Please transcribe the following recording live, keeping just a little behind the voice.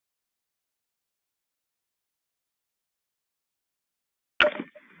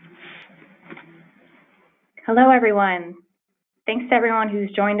Hello, everyone. Thanks to everyone who's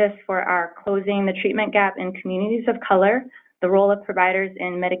joined us for our Closing the Treatment Gap in Communities of Color, the Role of Providers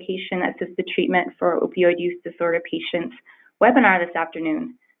in Medication-Assisted Treatment for Opioid Use Disorder Patients webinar this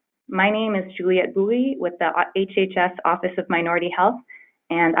afternoon. My name is Juliette Bowie with the HHS Office of Minority Health,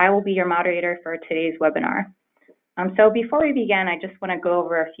 and I will be your moderator for today's webinar. So before we begin, I just want to go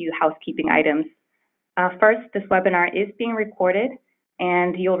over a few housekeeping items. First, this webinar is being recorded,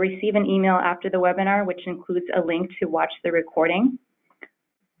 and you'll receive an email after the webinar, which includes a link to watch the recording.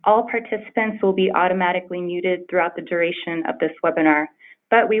 All participants will be automatically muted throughout the duration of this webinar,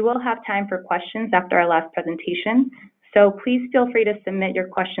 but we will have time for questions after our last presentation. So please feel free to submit your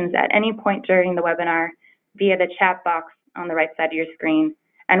questions at any point during the webinar via the chat box on the right side of your screen,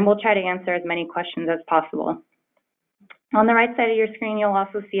 and we'll try to answer as many questions as possible. On the right side of your screen, you'll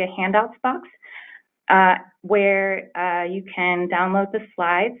also see a handouts box where you can download the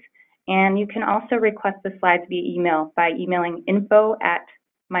slides, and you can also request the slides via email by emailing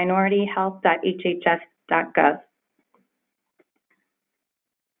info@minorityhealth.hhs.gov.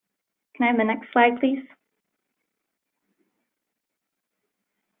 Can I have the next slide, please?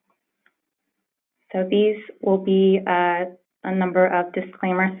 So these will be a number of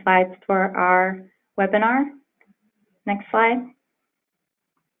disclaimer slides for our webinar. Next slide.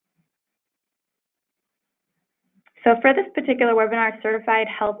 So for this particular webinar, Certified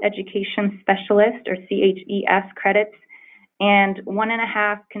Health Education Specialist, or CHES credits, and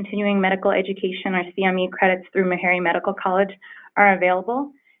 1.5 Continuing Medical Education, or CME credits through Meharry Medical College are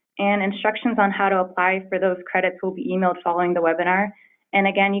available. And instructions on how to apply for those credits will be emailed following the webinar. And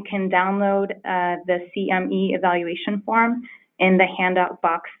again, you can download the CME evaluation form in the handout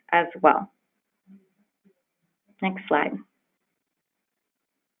box as well. Next slide.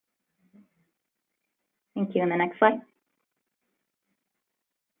 Thank you. And the next slide.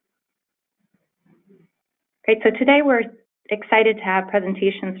 Great. So today we're excited to have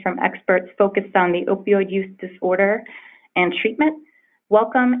presentations from experts focused on the opioid use disorder and treatment.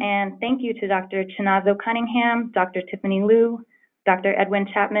 Welcome and thank you to Dr. Chinazo Cunningham, Dr. Tiffany Liu, Dr. Edwin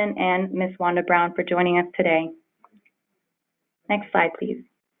Chapman, and Ms. Wanda Brown for joining us today. Next slide, please.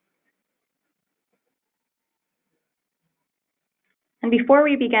 And before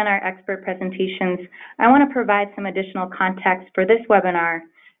we begin our expert presentations, I want to provide some additional context for this webinar,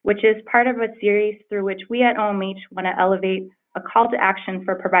 which is part of a series through which we at OMH want to elevate a call to action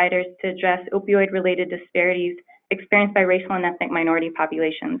for providers to address opioid-related disparities experienced by racial and ethnic minority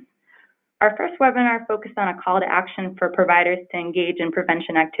populations. Our first webinar focused on a call to action for providers to engage in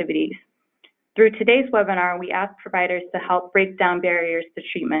prevention activities. Through today's webinar, we ask providers to help break down barriers to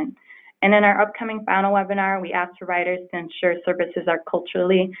treatment. And in our upcoming final webinar, we ask providers to ensure services are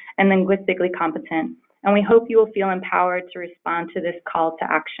culturally and linguistically competent. And we hope you will feel empowered to respond to this call to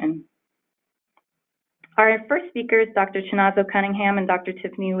action. Our first speakers, Dr. Chinazo Cunningham and Dr.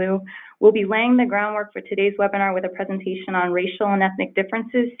 Tiffany Liu, will be laying the groundwork for today's webinar with a presentation on racial and ethnic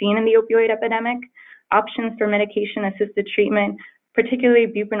differences seen in the opioid epidemic, options for medication-assisted treatment, particularly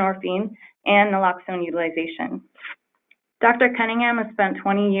buprenorphine, and naloxone utilization. Dr. Cunningham has spent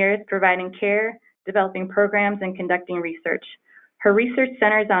 20 years providing care, developing programs, and conducting research. Her research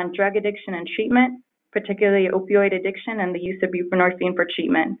centers on drug addiction and treatment, particularly opioid addiction and the use of buprenorphine for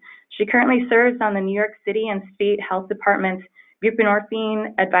treatment. She currently serves on the New York City and State Health Department's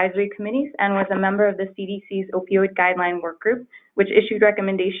buprenorphine advisory committees and was a member of the CDC's opioid guideline work group, which issued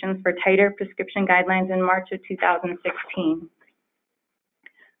recommendations for tighter prescription guidelines in March of 2016.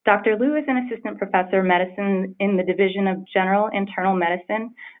 Dr. Liu is an assistant professor of medicine in the Division of General Internal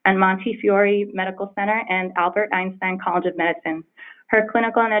Medicine at Montefiore Medical Center and Albert Einstein College of Medicine. Her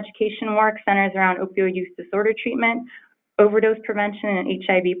clinical and education work centers around opioid use disorder treatment, overdose prevention, and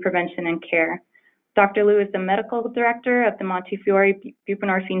HIV prevention and care. Dr. Liu is the medical director of the Montefiore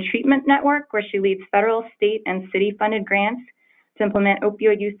Buprenorphine Treatment Network, where she leads federal, state, and city-funded grants to implement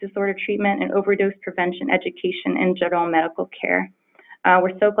opioid use disorder treatment and overdose prevention education in general medical care.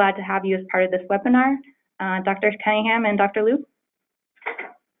 We're so glad to have you as part of this webinar. Dr. Cunningham and Dr. Liu.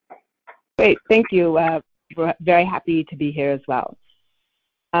 Great, thank you. We're very happy to be here as well.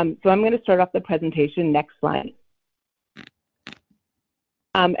 So I'm going to start off the presentation. Next slide.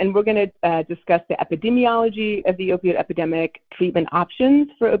 And we're going to discuss the epidemiology of the opioid epidemic, treatment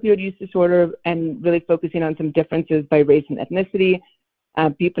options for opioid use disorder, and really focusing on some differences by race and ethnicity,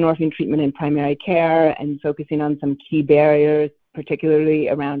 buprenorphine treatment in primary care, and focusing on some key barriers, particularly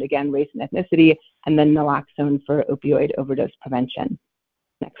around, again, race and ethnicity, and then naloxone for opioid overdose prevention.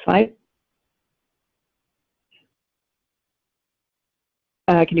 Next slide.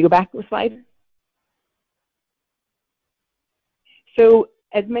 Can you go back to the slide? So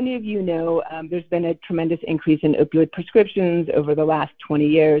as many of you know, there's been a tremendous increase in opioid prescriptions over the last 20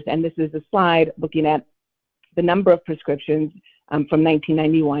 years, and this is a slide looking at the number of prescriptions from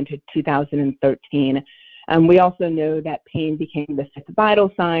 1991 to 2013. We also know that pain became the fifth vital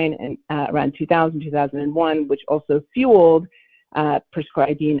sign in, around 2000, 2001, which also fueled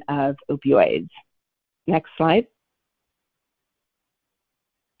prescribing of opioids. Next slide.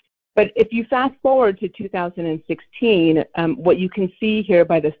 But if you fast forward to 2016, what you can see here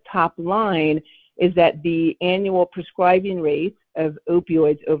by this top line is that the annual prescribing rate of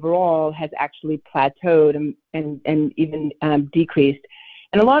opioids overall has actually plateaued and even decreased.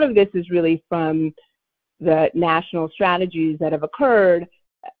 And a lot of this is really from the national strategies that have occurred,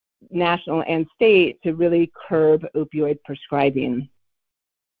 national and state, to really curb opioid prescribing.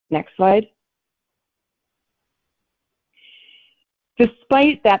 Next slide.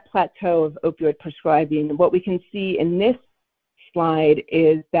 Despite that plateau of opioid prescribing, what we can see in this slide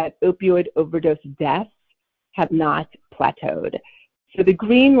is that opioid overdose deaths have not plateaued. So the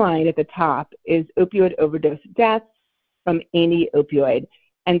green line at the top is opioid overdose deaths from any opioid.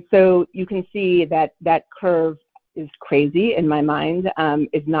 And so you can see that that curve is crazy in my mind,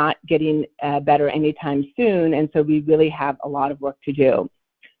 is not getting better anytime soon, and so we really have a lot of work to do.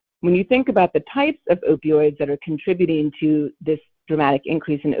 When you think about the types of opioids that are contributing to this dramatic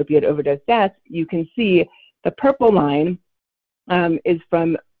increase in opioid overdose deaths, you can see the purple line is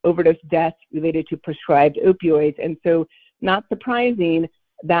from overdose deaths related to prescribed opioids, and so not surprising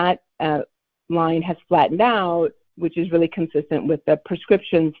that line has flattened out, which is really consistent with the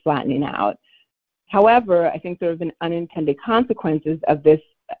prescriptions flattening out. However, I think there have been unintended consequences of this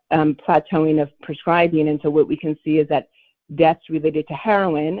plateauing of prescribing, and so what we can see is that deaths related to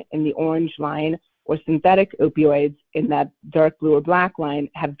heroin in the orange line or synthetic opioids in that dark blue or black line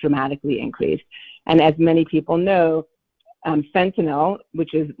have dramatically increased. And as many people know, fentanyl,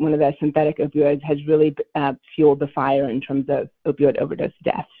 which is one of the synthetic opioids, has really fueled the fire in terms of opioid overdose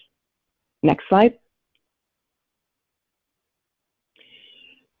deaths. Next slide.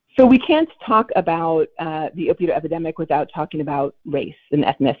 So we can't talk about the opioid epidemic without talking about race and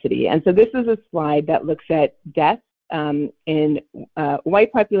ethnicity. And so this is a slide that looks at deaths in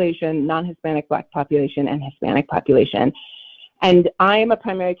white population, non-Hispanic Black population, and Hispanic population. And I am a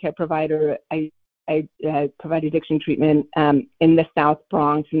primary care provider. I provide addiction treatment in the South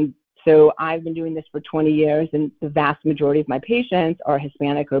Bronx, and so I've been doing this for 20 years, and the vast majority of my patients are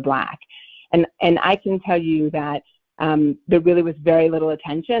Hispanic or Black. And I can tell you that there really was very little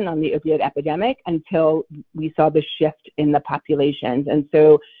attention on the opioid epidemic until we saw the shift in the populations. And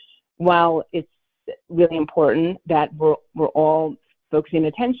so while it's really important that we're all focusing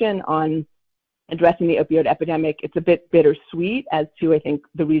attention on addressing the opioid epidemic, it's a bit bittersweet as to, I think,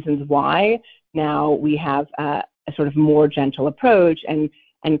 the reasons why now we have a sort of more gentle approach, and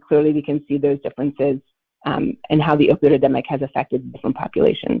clearly we can see those differences in how the opioid epidemic has affected different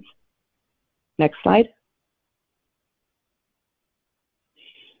populations. Next slide.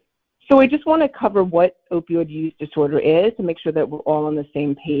 So I just want to cover what opioid use disorder is to make sure that we're all on the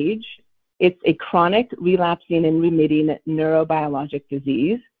same page. It's a chronic, relapsing, and remitting neurobiologic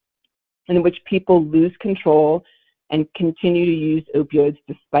disease in which people lose control and continue to use opioids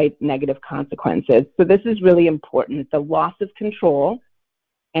despite negative consequences. So this is really important, the loss of control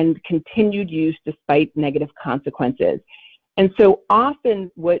and continued use despite negative consequences. And so often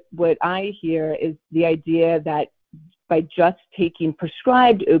what I hear is the idea that by just taking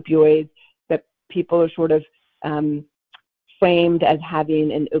prescribed opioids, that people are sort of framed as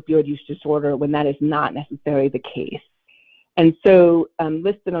having an opioid use disorder when that is not necessarily the case. And so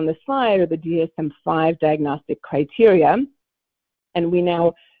listed on the slide are the DSM-5 diagnostic criteria, and we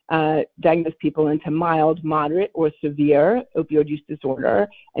now diagnose people into mild, moderate, or severe opioid use disorder,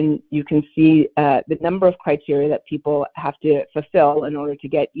 and you can see the number of criteria that people have to fulfill in order to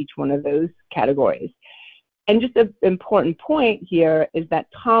get each one of those categories. And just an important point here is that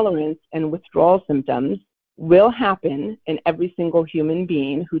tolerance and withdrawal symptoms will happen in every single human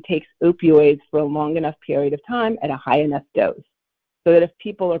being who takes opioids for a long enough period of time at a high enough dose. So that if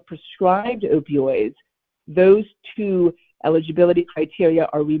people are prescribed opioids, those two eligibility criteria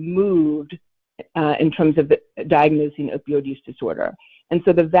are removed in terms of diagnosing opioid use disorder. And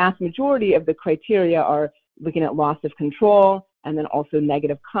so the vast majority of the criteria are looking at loss of control and then also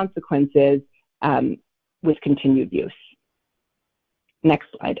negative consequences with continued use. Next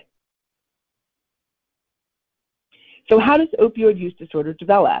slide. So how does opioid use disorder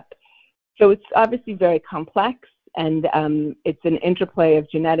develop? So it's obviously very complex, and it's an interplay of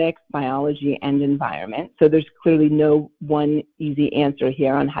genetics, biology, and environment. So there's clearly no one easy answer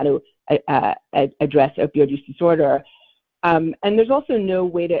here on how to address opioid use disorder. And there's also no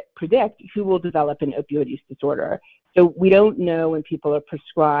way to predict who will develop an opioid use disorder. So we don't know when people are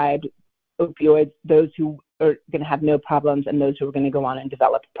prescribed opioids, those who are going to have no problems and those who are going to go on and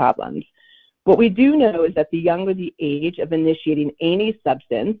develop problems. What we do know is that the younger the age of initiating any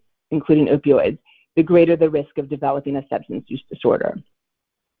substance, including opioids, the greater the risk of developing a substance use disorder.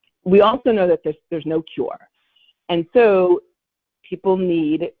 We also know that there's no cure. And so people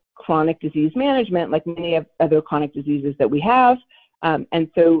need chronic disease management, like many other chronic diseases that we have.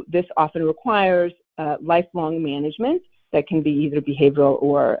 And so this often requires lifelong management that can be either behavioral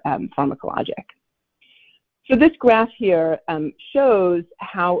or pharmacologic. So this graph here shows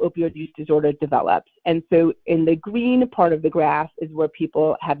how opioid use disorder develops. And so in the green part of the graph is where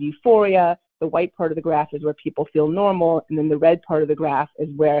people have euphoria, the white part of the graph is where people feel normal, and then the red part of the graph is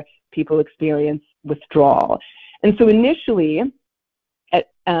where people experience withdrawal. And so initially,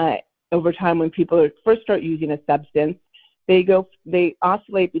 over time when people first start using a substance, they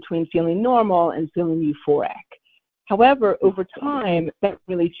oscillate between feeling normal and feeling euphoric. However, over time, that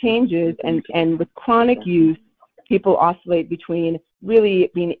really changes, and with chronic use, people oscillate between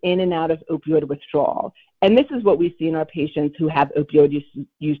really being in and out of opioid withdrawal. And this is what we see in our patients who have opioid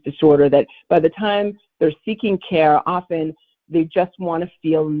use disorder, that by the time they're seeking care, often they just want to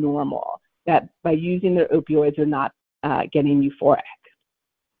feel normal, that by using their opioids they're not getting euphoric.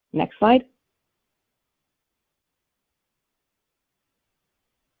 Next slide.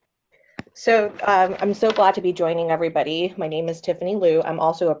 So I'm so glad to be joining everybody. My name is Tiffany Liu. I'm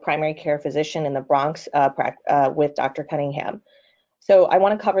also a primary care physician in the Bronx with Dr. Cunningham. So I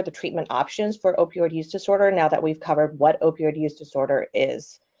want to cover the treatment options for opioid use disorder now that we've covered what opioid use disorder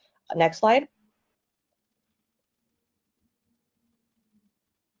is. Next slide.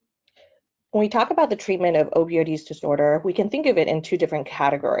 When we talk about the treatment of opioid use disorder, we can think of it in two different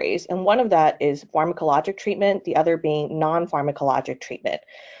categories. And one of that is pharmacologic treatment, the other being non-pharmacologic treatment.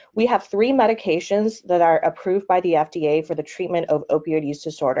 We have three medications that are approved by the FDA for the treatment of opioid use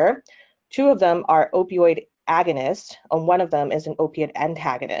disorder. Two of them are opioid agonists, and one of them is an opioid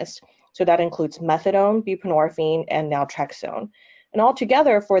antagonist. So that includes methadone, buprenorphine, and naltrexone. And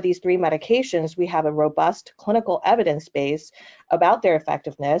altogether, for these three medications, we have a robust clinical evidence base about their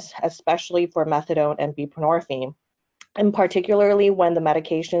effectiveness, especially for methadone and buprenorphine, and particularly when the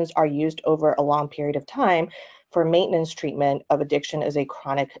medications are used over a long period of time for maintenance treatment of addiction as a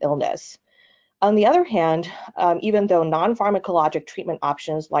chronic illness. On the other hand, even though non-pharmacologic treatment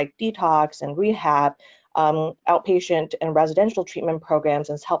options like detox and rehab, outpatient and residential treatment programs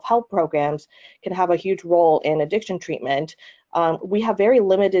and self-help programs can have a huge role in addiction treatment, we have very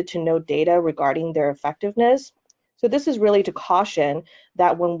limited to no data regarding their effectiveness. So this is really to caution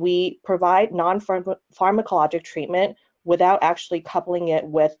that when we provide non-pharmacologic treatment without actually coupling it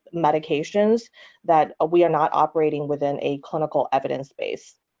with medications, that we are not operating within a clinical evidence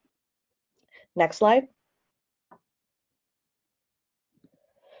base. Next slide.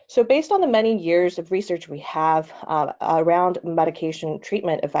 So based on the many years of research we have around medication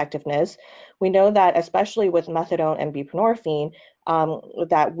treatment effectiveness, we know that especially with methadone and buprenorphine,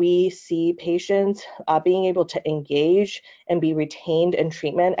 that we see patients being able to engage and be retained in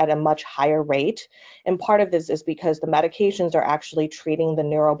treatment at a much higher rate. And part of this is because the medications are actually treating the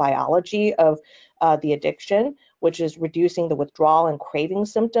neurobiology of the addiction, which is reducing the withdrawal and craving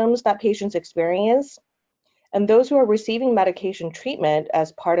symptoms that patients experience. And those who are receiving medication treatment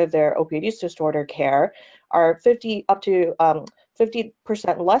as part of their opioid use disorder care are up to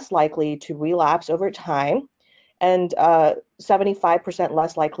 50% less likely to relapse over time, and 75%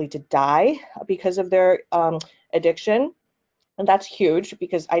 less likely to die because of their addiction. And that's huge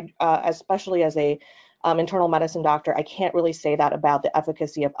because especially as a internal medicine doctor, I can't really say that about the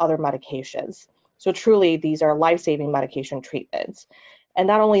efficacy of other medications. So truly, these are life-saving medication treatments. And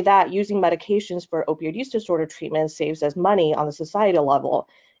not only that, using medications for opioid use disorder treatment saves us money on the societal level.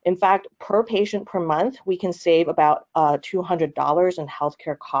 In fact, per patient per month, we can save about $200 in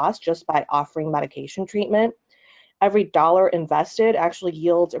healthcare costs just by offering medication treatment. Every dollar invested actually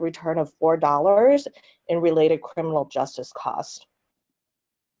yields a return of $4 in related criminal justice costs.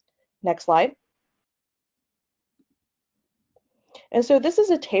 Next slide. And so this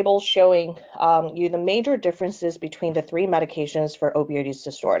is a table showing you the major differences between the three medications for opioid use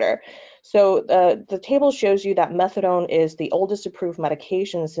disorder. So the table shows you that methadone is the oldest approved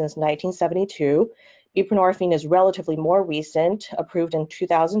medication since 1972. Buprenorphine is relatively more recent, approved in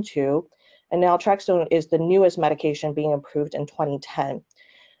 2002. And naltrexone is the newest medication being approved in 2010.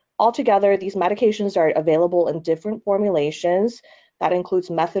 Altogether, these medications are available in different formulations. That includes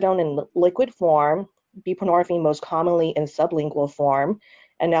methadone in liquid form, buprenorphine most commonly in sublingual form,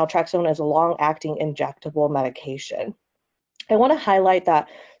 and naltrexone is a long-acting injectable medication. I want to highlight that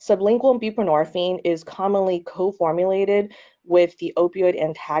sublingual buprenorphine is commonly co-formulated with the opioid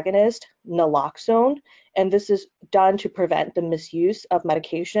antagonist naloxone, and this is done to prevent the misuse of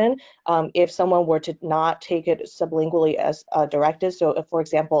medication if someone were to not take it sublingually as directed. So, if, for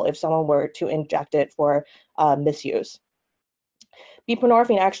example, if someone were to inject it for misuse.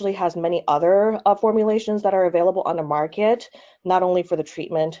 Buprenorphine actually has many other formulations that are available on the market, not only for the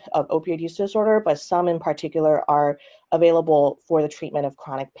treatment of opioid use disorder, but some in particular are available for the treatment of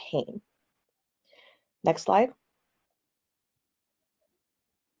chronic pain. Next slide.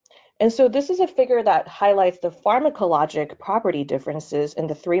 And so this is a figure that highlights the pharmacologic property differences in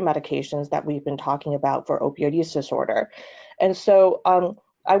the three medications that we've been talking about for opioid use disorder. And so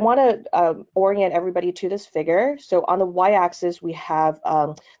I want to orient everybody to this figure. So on the y-axis, we have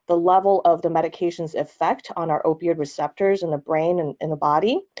the level of the medication's effect on our opioid receptors in the brain and in the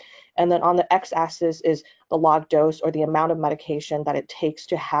body. And then on the x-axis is the log dose, or the amount of medication that it takes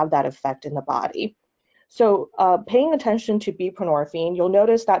to have that effect in the body. So paying attention to buprenorphine, you'll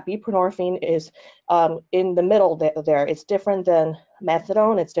notice that buprenorphine is in the middle there. It's different than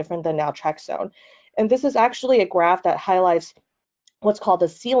methadone, it's different than naltrexone. And this is actually a graph that highlights what's called the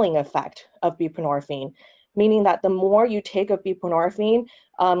ceiling effect of buprenorphine, meaning that the more you take of buprenorphine,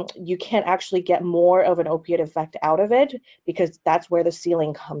 you can actually get more of an opiate effect out of it, because that's where the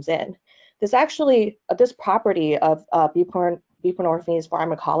ceiling comes in. This property of buprenorphine's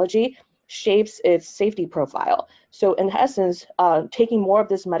pharmacology shapes its safety profile. So in essence, taking more of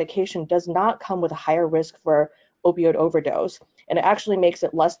this medication does not come with a higher risk for opioid overdose, and it actually makes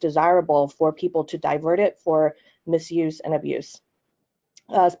it less desirable for people to divert it for misuse and abuse,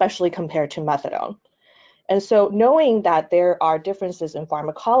 especially compared to methadone. And so knowing that there are differences in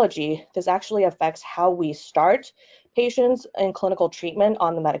pharmacology, this actually affects how we start patients in clinical treatment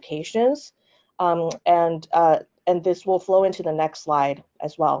on the medications, and this will flow into the next slide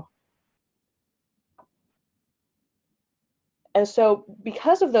as well. And so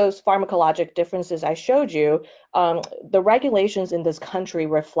because of those pharmacologic differences I showed you, the regulations in this country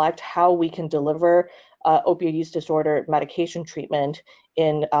reflect how we can deliver opioid use disorder medication treatment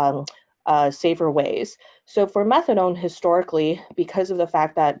in safer ways. So for methadone, historically, because of the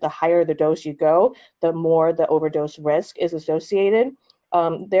fact that the higher the dose you go, the more the overdose risk is associated.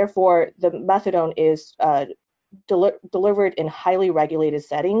 Therefore, the methadone is delivered in highly regulated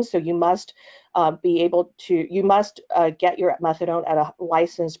settings. So you must get your methadone at a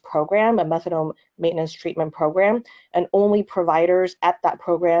licensed program, a methadone maintenance treatment program, and only providers at that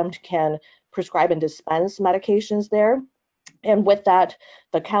program can prescribe and dispense medications there. And with that,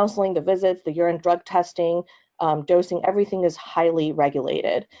 the counseling, the visits, the urine drug testing, dosing, everything is highly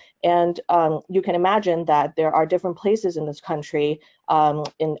regulated. And you can imagine that there are different places in this country,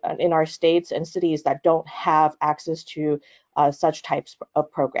 in our states and cities, that don't have access to such types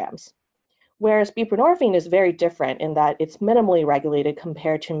of programs. Whereas buprenorphine is very different in that it's minimally regulated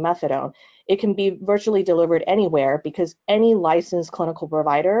compared to methadone. It can be virtually delivered anywhere, because any licensed clinical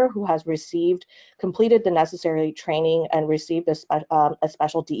provider who has completed the necessary training and received a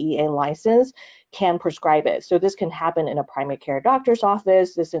special DEA license can prescribe it. So this can happen in a primary care doctor's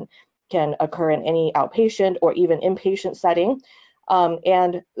office. This can occur in any outpatient or even inpatient setting.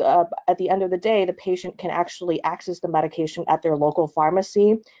 And at the end of the day, the patient can actually access the medication at their local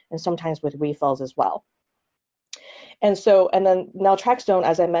pharmacy, and sometimes with refills as well. And then naltrexone,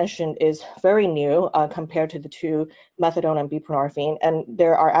 as I mentioned, is very new compared to the two, methadone and buprenorphine, and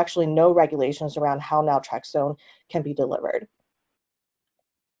there are actually no regulations around how naltrexone can be delivered.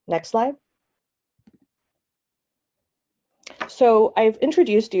 Next slide. So I've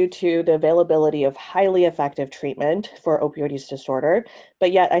introduced you to the availability of highly effective treatment for opioid use disorder,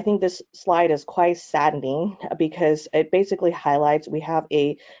 but yet I think this slide is quite saddening, because it basically highlights we have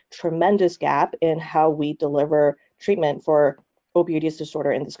a tremendous gap in how we deliver treatment for opioid use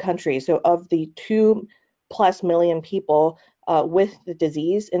disorder in this country. So of the 2+ million people with the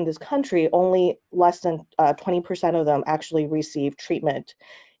disease in this country, only less than 20% of them actually receive treatment.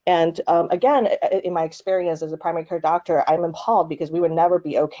 And again, in my experience as a primary care doctor, I'm appalled, because we would never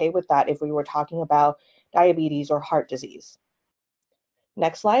be okay with that if we were talking about diabetes or heart disease.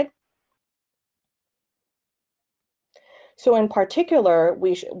 Next slide. So in particular,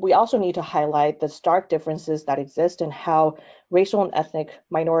 we also need to highlight the stark differences that exist in how racial and ethnic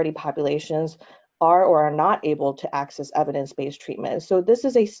minority populations are or are not able to access evidence-based treatment. So this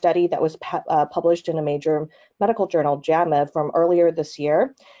is a study that was published in a major medical journal, JAMA, from earlier this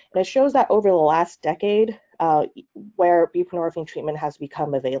year. And it shows that over the last decade, where buprenorphine treatment has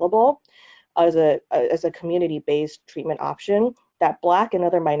become available as a community-based treatment option, that Black and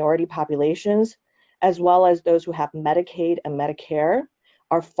other minority populations as well as those who have Medicaid and Medicare,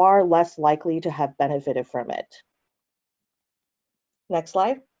 are far less likely to have benefited from it. Next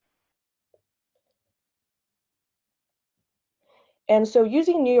slide. And so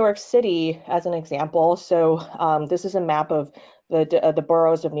using New York City as an example, so this is a map of the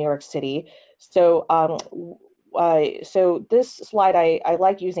boroughs of New York City. So so this slide, I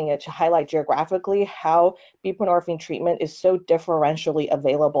like using it to highlight geographically how buprenorphine treatment is so differentially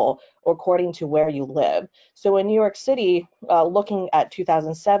available according to where you live. So in New York City, looking at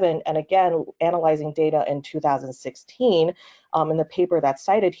 2007, and again, analyzing data in 2016, in the paper that's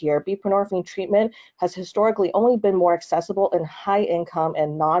cited here, buprenorphine treatment has historically only been more accessible in high-income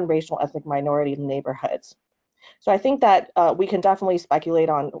and non-racial ethnic minority neighborhoods. So I think that we can definitely speculate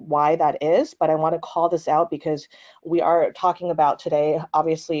on why that is, but I want to call this out because we are talking about today,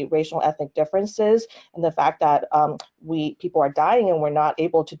 obviously, racial ethnic differences and the fact that people are dying and we're not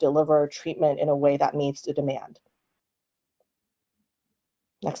able to deliver treatment in a way that meets the demand.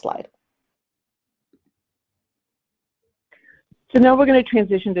 Next slide. So now we're going to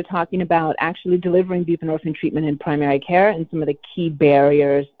transition to talking about actually delivering buprenorphine treatment in primary care and some of the key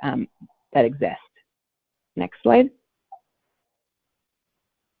barriers that exist. Next slide.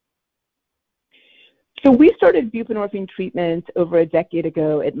 So we started buprenorphine treatment over a decade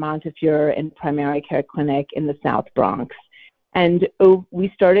ago at Montefiore and Primary Care Clinic in the South Bronx. And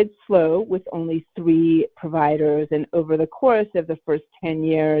we started slow with only 3 providers, and over the course of the first 10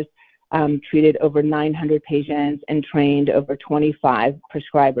 years, treated over 900 patients and trained over 25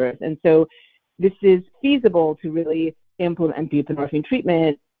 prescribers. And so this is feasible to really implement buprenorphine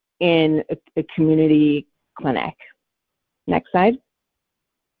treatment in a community clinic. Next slide.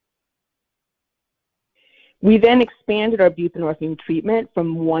 We then expanded our buprenorphine treatment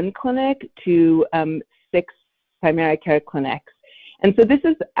from 1 clinic to 6 primary care clinics. And so this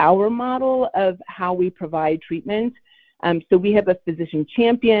is our model of how we provide treatment. So we have a physician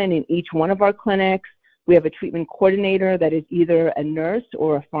champion in each one of our clinics. We have a treatment coordinator that is either a nurse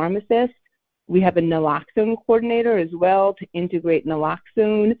or a pharmacist. We have a naloxone coordinator as well to integrate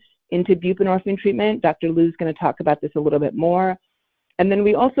naloxone into buprenorphine treatment. Dr. Liu's going to talk about this a little bit more. And then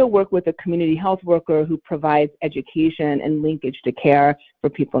we also work with a community health worker who provides education and linkage to care for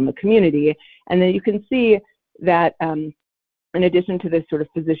people in the community. And then you can see that in addition to this sort of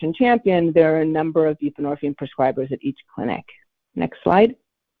physician champion, there are a number of buprenorphine prescribers at each clinic. Next slide.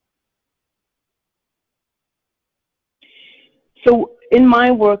 So in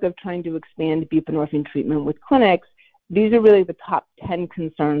my work of trying to expand buprenorphine treatment with clinics, these are really the top 10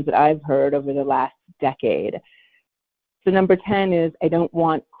 concerns that I've heard over the last decade. So number 10 is I don't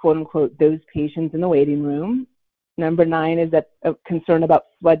want, quote unquote, those patients in the waiting room. Number 9 is that a concern about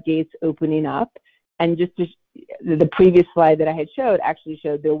floodgates opening up. And just the previous slide that I had showed actually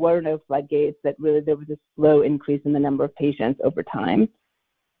showed there were no floodgates, that really there was a slow increase in the number of patients over time.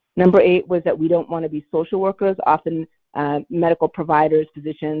 Number 8 was that we don't want to be social workers. Often medical providers,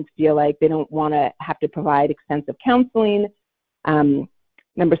 physicians feel like they don't want to have to provide extensive counseling.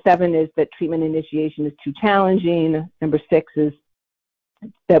 Number 7 is that treatment initiation is too challenging. Number 6 is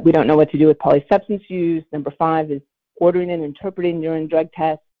that we don't know what to do with polysubstance use. Number 5 is ordering and interpreting urine drug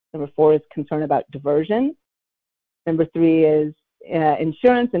tests. Number 4 is concern about diversion. Number 3 is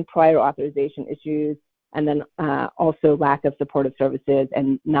insurance and prior authorization issues, and then also lack of supportive services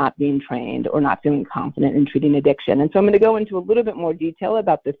and not being trained or not feeling confident in treating addiction. And so I'm going to go into a little bit more detail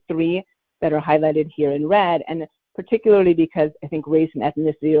about the 3 that are highlighted here in red, and particularly because I think race and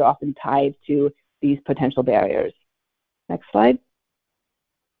ethnicity are often tied to these potential barriers. Next slide.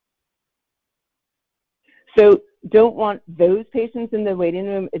 So don't want those patients in the waiting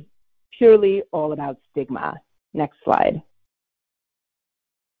room is purely all about stigma. Next slide.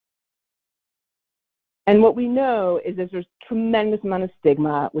 And what we know is that there's tremendous amount of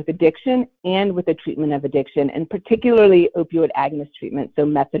stigma with addiction and with the treatment of addiction, and particularly opioid agonist treatment, so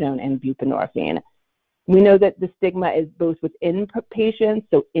methadone and buprenorphine. We know that the stigma is both within patients,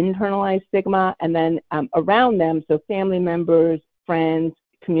 so internalized stigma, and then around them, so family members, friends,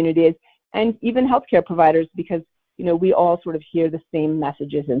 communities, and even healthcare providers, because we all sort of hear the same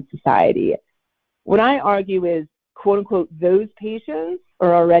messages in society. What I argue is, quote unquote, those patients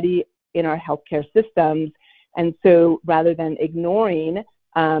are already in our healthcare systems, and so rather than ignoring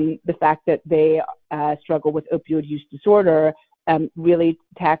the fact that they struggle with opioid use disorder, really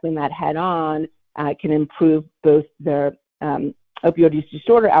tackling that head on can improve both their opioid use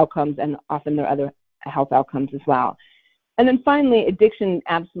disorder outcomes and often their other health outcomes as well. And then finally, addiction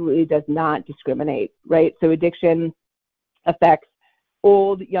absolutely does not discriminate, right? So addiction affects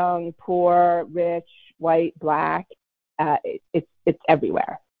old, young, poor, rich, white, black. It's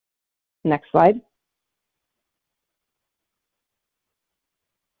everywhere. Next slide.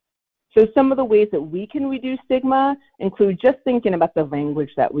 So some of the ways that we can reduce stigma include just thinking about the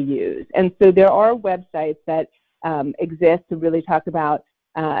language that we use. And so there are websites that exist to really talk about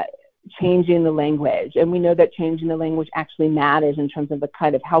changing the language. And we know that changing the language actually matters in terms of the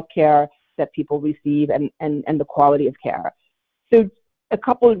kind of health care that people receive and the quality of care. So a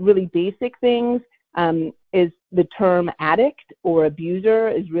couple of really basic things is the term addict or abuser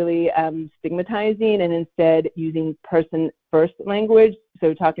is really stigmatizing, and instead using person-first language,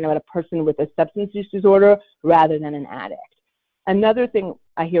 so talking about a person with a substance use disorder rather than an addict. Another thing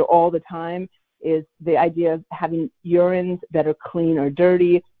I hear all the time is the idea of having urines that are clean or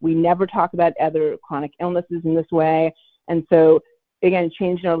dirty. We never talk about other chronic illnesses in this way, and so again,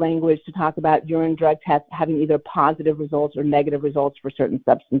 changing our language to talk about urine drug tests having either positive results or negative results for certain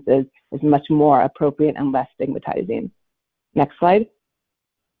substances is much more appropriate and less stigmatizing. Next slide.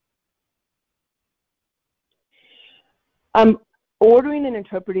 Ordering and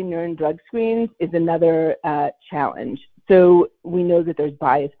interpreting urine drug screens is another challenge. So we know that there's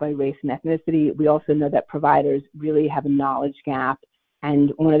bias by race and ethnicity. We also know that providers really have a knowledge gap.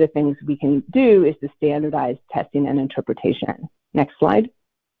 And one of the things we can do is to standardize testing and interpretation. Next slide.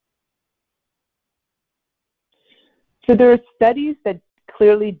 So there are studies that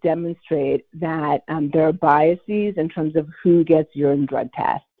clearly demonstrate that there are biases in terms of who gets urine drug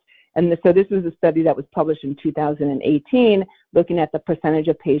tests. And so this was a study that was published in 2018, looking at the percentage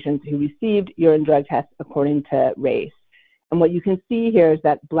of patients who received urine drug tests according to race. And what you can see here is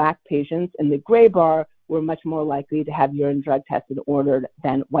that Black patients in the gray bar were much more likely to have urine drug tested ordered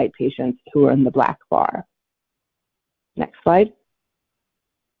than white patients who are in the black bar. Next slide.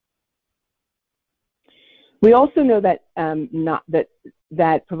 We also know that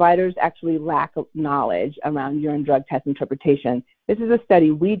that providers actually lack knowledge around urine drug test interpretation. This is a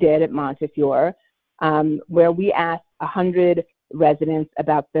study we did at Montefiore where we asked 100 residents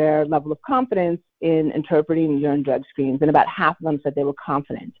about their level of confidence in interpreting urine drug screens, and about half of them said they were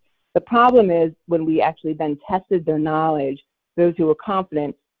confident. The problem is when we actually then tested their knowledge, those who were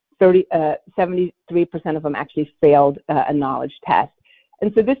confident, 73% of them actually failed a knowledge test.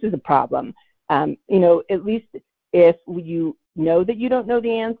 And so this is a problem. You know, at least if you know that you don't know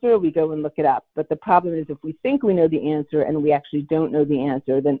the answer, we go and look it up. But the problem is if we think we know the answer and we actually don't know the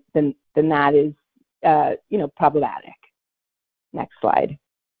answer, then that is, you know, problematic. Next slide.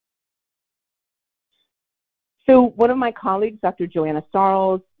 So one of my colleagues, Dr. Joanna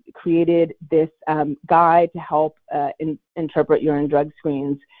Sarles, created this guide to help interpret urine drug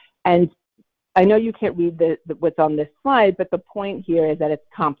screens. And I know you can't read what's on this slide, but the point here is that it's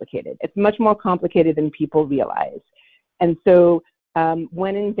complicated. It's much more complicated than people realize. And so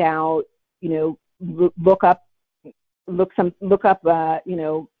when in doubt, you know, look up, you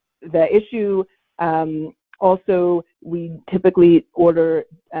know, the issue. Also, we typically order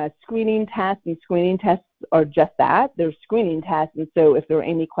screening tests, and screening tests are just that. They're screening tests, and so if there are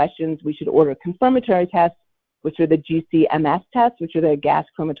any questions, we should order confirmatory tests, which are the GC-MS tests, which are the gas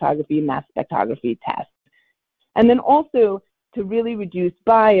chromatography, mass spectrography tests. And then also, to really reduce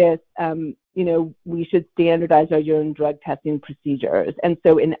bias, you know, we should standardize our urine drug testing procedures. And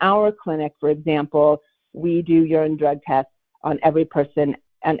so in our clinic, for example, we do urine drug tests on every person,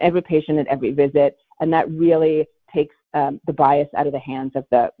 on every patient at every visit, and that really takes the bias out of the hands of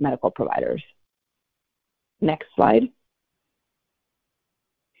the medical providers. Next slide.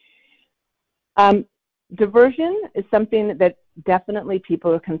 Diversion is something that definitely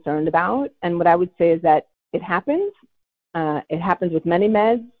people are concerned about, and what I would say is that it happens. It happens with many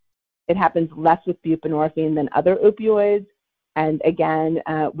meds. It happens less with buprenorphine than other opioids, and again,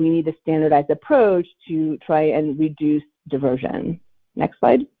 we need a standardized approach to try and reduce diversion. Next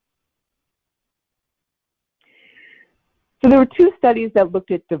slide. So there were two studies that looked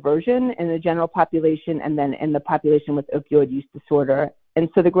at diversion in the general population and then in the population with opioid use disorder. And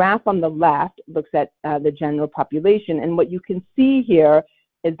so the graph on the left looks at the general population, and what you can see here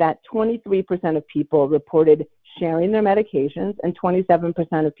is that 23% of people reported sharing their medications and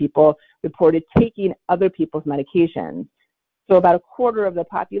 27% of people reported taking other people's medications. So about a quarter of the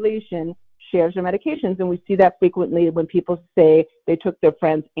population shares their medications, and we see that frequently when people say they took their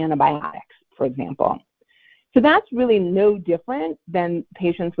friend's antibiotics, for example. So that's really no different than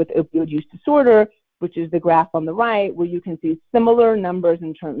patients with opioid use disorder, which is the graph on the right, where you can see similar numbers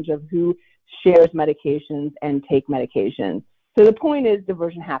in terms of who shares medications and take medications. So the point is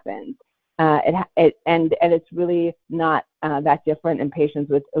diversion happens, and it's really not that different in patients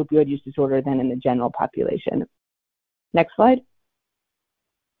with opioid use disorder than in the general population. Next slide.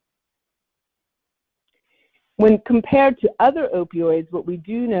 When compared to other opioids, what we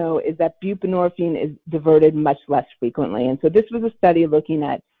do know is that buprenorphine is diverted much less frequently. And so this was a study looking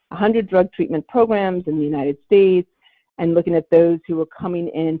at 100 drug treatment programs in the United States and looking at those who were coming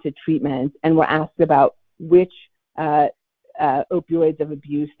into treatment and were asked about which opioids of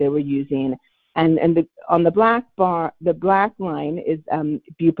abuse they were using. And on the black line is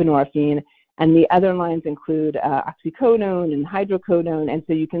buprenorphine, and the other lines include oxycodone and hydrocodone. And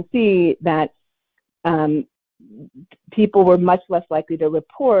so you can see that people were much less likely to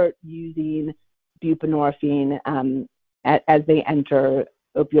report using buprenorphine as they enter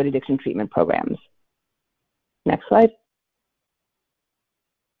opioid addiction treatment programs. Next slide.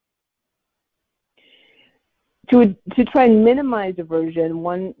 To try and minimize diversion,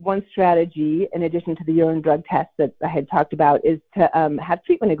 one strategy, in addition to the urine drug test that I had talked about, is to have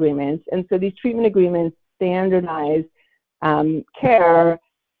treatment agreements. And so these treatment agreements standardize care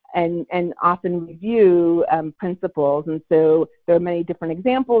and often review principles. And so there are many different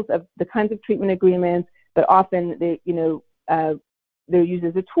examples of the kinds of treatment agreements, but often they're used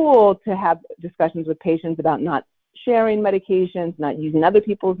as a tool to have discussions with patients about not sharing medications, not using other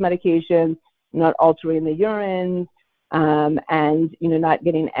people's medications, not altering the urine, and not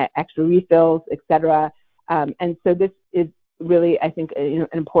getting extra refills, etc. And so this is really, I think, an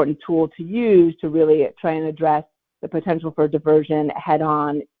important tool to use to really try and address the potential for diversion head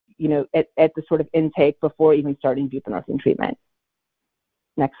on, at the sort of intake before even starting buprenorphine treatment.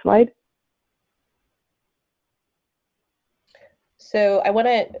 Next slide. So I want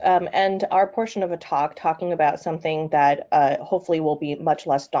to end our portion of a talk talking about something that hopefully will be much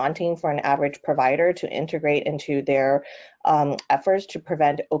less daunting for an average provider to integrate into their efforts to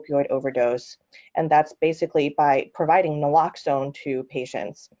prevent opioid overdose. And that's basically by providing naloxone to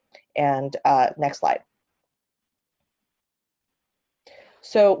patients. And next slide.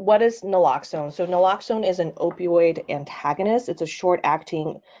 So what is naloxone? So naloxone is an opioid antagonist. It's a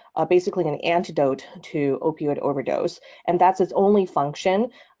short-acting, basically an antidote to opioid overdose, and that's its only function.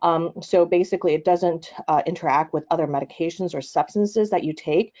 So basically, it doesn't interact with other medications or substances that you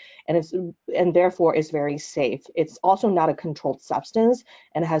take, and therefore is very safe. It's also not a controlled substance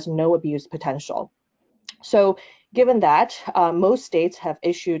and has no abuse potential. So given that, most states have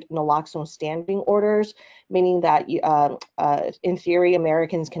issued naloxone standing orders, meaning that in theory,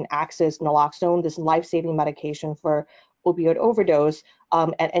 Americans can access naloxone, this life-saving medication for opioid overdose,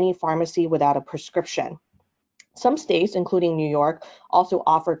 at any pharmacy without a prescription. Some states, including New York, also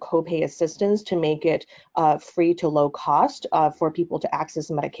offer copay assistance to make it free to low cost for people to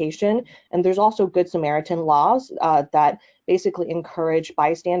access medication. And there's also Good Samaritan laws that basically encourage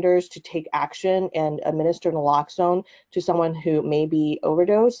bystanders to take action and administer naloxone to someone who may be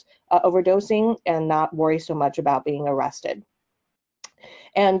overdosing and not worry so much about being arrested.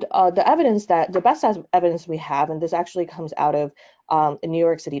 And the best evidence we have, and this actually comes out of the New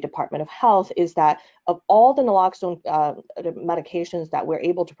York City Department of Health, is that of all the naloxone medications that we're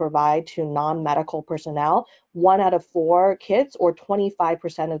able to provide to non-medical personnel, 1 out of 4 kits, or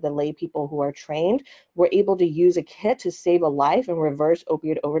 25% of the lay people who are trained, were able to use a kit to save a life and reverse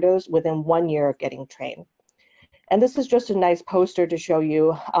opioid overdose within 1 year of getting trained. And this is just a nice poster to show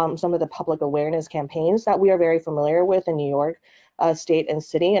you some of the public awareness campaigns that we are very familiar with in New York State and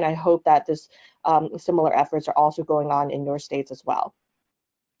City, and I hope that this similar efforts are also going on in your states as well.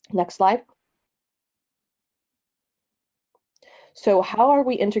 Next slide. So how are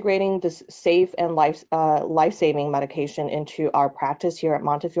we integrating this safe and life-saving medication into our practice here at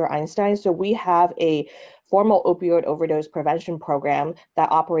Montefiore Einstein? So we have a formal opioid overdose prevention program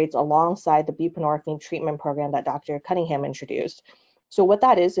that operates alongside the buprenorphine treatment program that Dr. Cunningham introduced. So what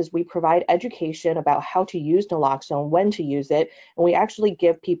that is we provide education about how to use naloxone, when to use it, and we actually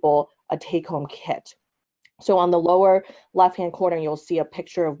give people a take-home kit. So on the lower left-hand corner, you'll see a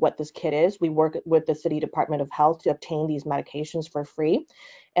picture of what this kit is. We work with the City Department of Health to obtain these medications for free.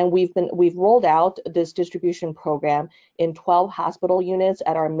 And we've rolled out this distribution program in 12 hospital units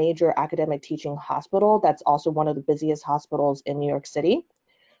at our major academic teaching hospital. That's also one of the busiest hospitals in New York City.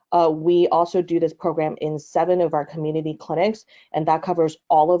 We also do this program in 7 of our community clinics, and that covers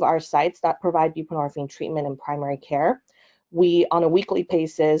all of our sites that provide buprenorphine treatment in primary care. We, on a weekly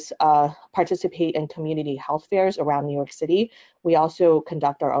basis, participate in community health fairs around New York City. We also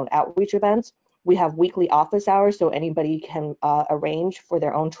conduct our own outreach events. We have weekly office hours, so anybody can arrange for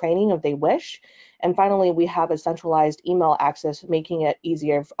their own training if they wish. And finally, we have a centralized email access, making it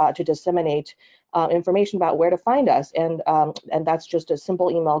easier to disseminate information about where to find us. And that's just a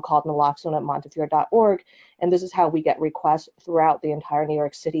simple email called naloxone@montefiore.org. And this is how we get requests throughout the entire New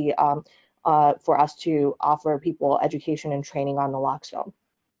York City for us to offer people education and training on naloxone.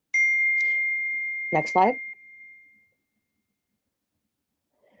 Next slide.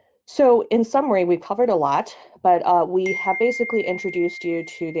 So in summary, we've covered a lot, but we have basically introduced you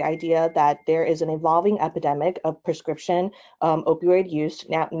to the idea that there is an evolving epidemic of prescription opioid use,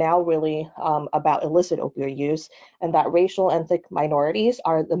 now really about illicit opioid use, and that racial and ethnic minorities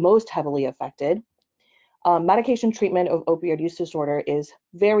are the most heavily affected. Medication treatment of opioid use disorder is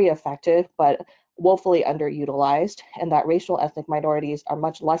very effective, but woefully underutilized, and that racial ethnic minorities are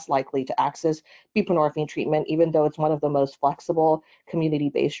much less likely to access buprenorphine treatment, even though it's one of the most flexible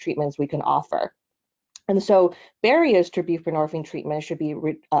community-based treatments we can offer. And so barriers to buprenorphine treatment should be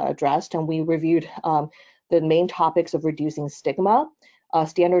addressed, and we reviewed the main topics of reducing stigma,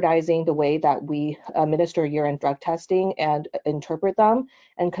 standardizing the way that we administer urine drug testing and interpret them,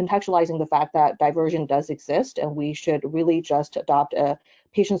 and contextualizing the fact that diversion does exist, and we should really just adopt a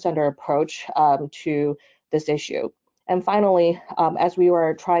patient-centered approach to this issue. And finally, as we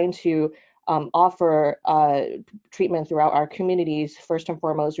were trying to offer treatment throughout our communities, first and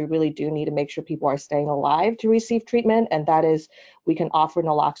foremost, we really do need to make sure people are staying alive to receive treatment, and that is we can offer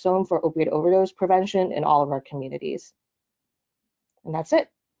naloxone for opioid overdose prevention in all of our communities. And that's it.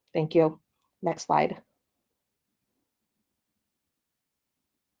 Thank you. Next slide.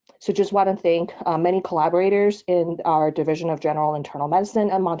 So just want to thank many collaborators in our Division of General Internal Medicine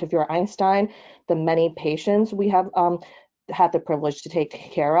at Montefiore Einstein, the many patients we have had the privilege to take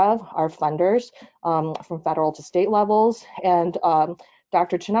care of, our funders from federal to state levels, and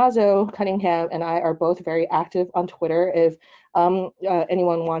Dr. Chinazo Cunningham and I are both very active on Twitter. If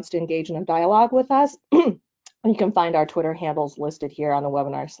anyone wants to engage in a dialogue with us, you can find our Twitter handles listed here on the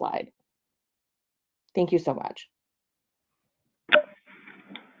webinar slide. Thank you so much.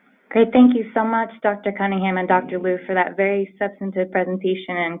 Great, thank you so much, Dr. Cunningham and Dr. Liu, for that very substantive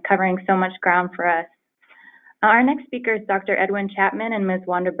presentation and covering so much ground for us. Our next speakers, Dr. Edwin Chapman and Ms.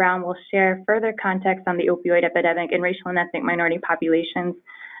 Wanda Brown, will share further context on the opioid epidemic in racial and ethnic minority populations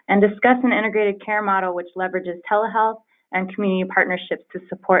and discuss an integrated care model which leverages telehealth and community partnerships to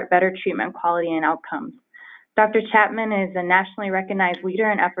support better treatment quality and outcomes. Dr. Chapman is a nationally recognized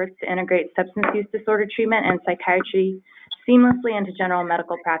leader in efforts to integrate substance use disorder treatment and psychiatry seamlessly into general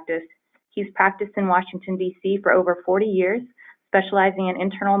medical practice. He's practiced in Washington, D.C. for over 40 years, specializing in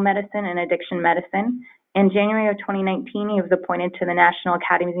internal medicine and addiction medicine. In January of 2019, he was appointed to the National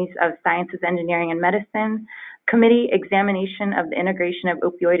Academies of Sciences, Engineering, and Medicine Committee examination of the integration of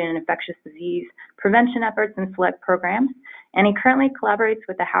opioid and infectious disease prevention efforts in select programs, and he currently collaborates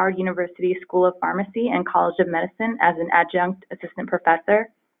with the Howard University School of Pharmacy and College of Medicine as an adjunct assistant professor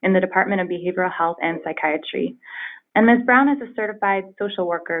in the Department of Behavioral Health and Psychiatry. And Ms. Brown is a certified social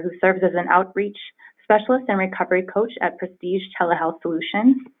worker who serves as an outreach specialist and recovery coach at Prestige Telehealth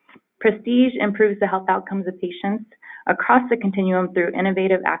Solutions. Prestige improves the health outcomes of patients across the continuum through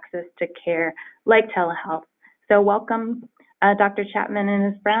innovative access to care like telehealth. So welcome, Dr. Chapman and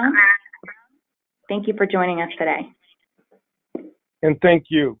Ms. Brown. Thank you for joining us today. And thank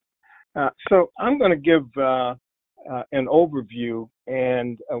you. So I'm going to give an overview,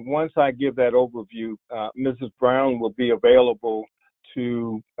 and once I give that overview, Mrs. Brown will be available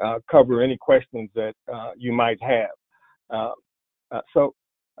to cover any questions that you might have. So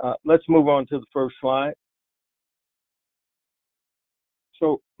let's move on to the first slide.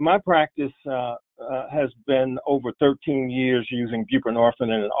 So my practice has been over 13 years using buprenorphine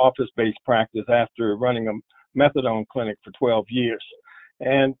in an office-based practice after running a methadone clinic for 12 years.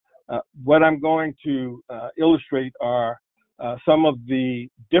 And what I'm going to illustrate are some of the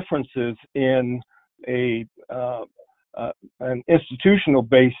differences in an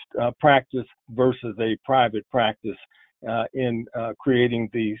institutional-based practice versus a private practice in creating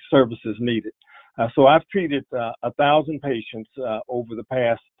the services needed. So I've treated 1,000 patients over the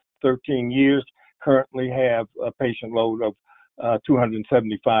past 13 years, currently have a patient load of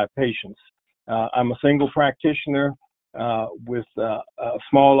 275 patients. I'm a single practitioner with a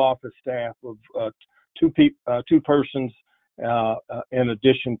small office staff of two persons in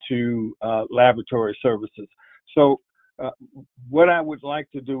addition to laboratory services. So what I would like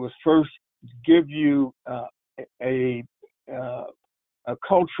to do is first give you a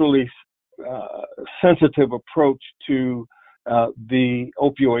culturally sensitive approach to the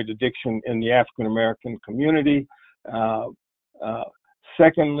opioid addiction in the African American community.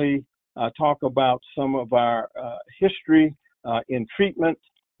 Secondly, talk about some of our history in treatment,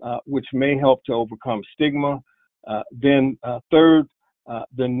 which may help to overcome stigma. Then third,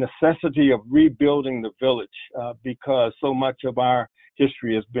 the necessity of rebuilding the village, because so much of our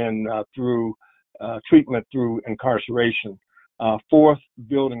history has been through treatment through incarceration. Fourth,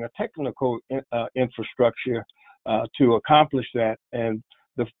 building a technical infrastructure to accomplish that. And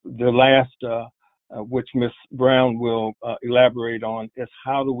the last which Ms. Brown will elaborate on, is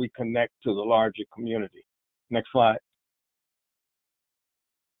how do we connect to the larger community. Next slide.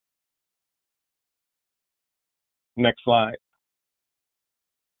 Next slide.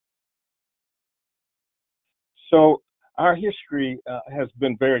 So our history has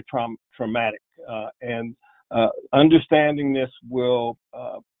been very traumatic, and understanding this will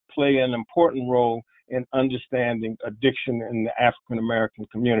play an important role in understanding addiction in the African American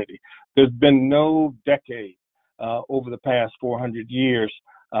community. There's been no decade over the past 400 years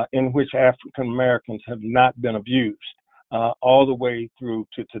in which African Americans have not been abused, all the way through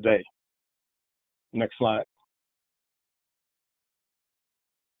to today. Next slide.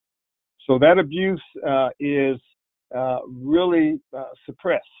 So that abuse is really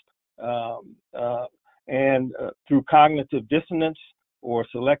suppressed, and through cognitive dissonance or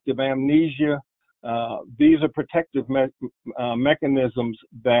selective amnesia, these are protective mechanisms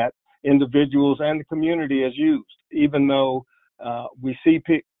that individuals and the community has used. Even though we see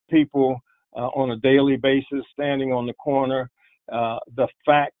people on a daily basis standing on the corner, the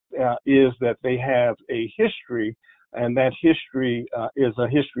fact is that they have a history, and that history is a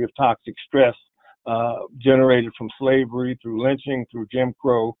history of toxic stress generated from slavery, through lynching, through Jim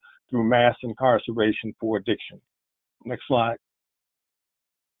Crow, through mass incarceration for addiction. Next slide.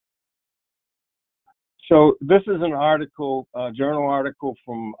 So this is an article, a journal article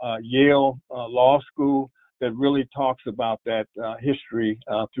from Yale Law School that really talks about that history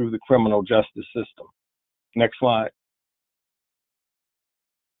through the criminal justice system. Next slide.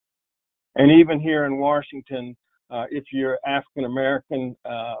 And even here in Washington, if you're African American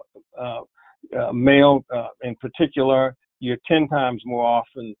male in particular, you're 10 times more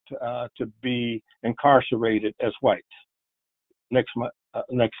often to be incarcerated as whites. Next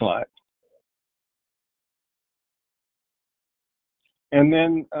slide. And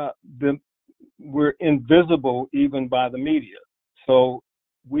then we're invisible even by the media. So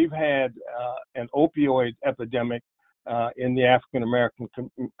we've had an opioid epidemic in the African American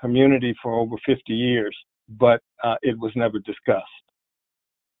community for over 50 years, but it was never discussed.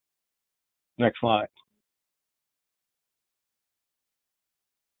 Next slide.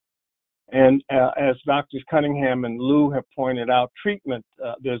 And as Drs. Cunningham and Liu have pointed out, treatment,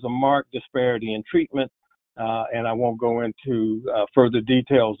 there's a marked disparity in treatment, and I won't go into further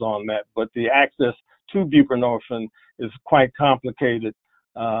details on that, but the access to buprenorphine is quite complicated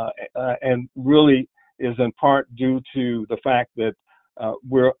and really is in part due to the fact that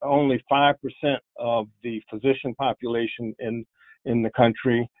we're only 5% of the physician population in the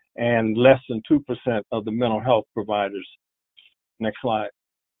country and less than 2% of the mental health providers. Next slide.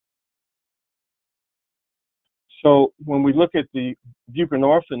 So when we look at the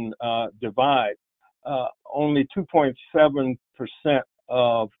buprenorphine divide, only 2.7%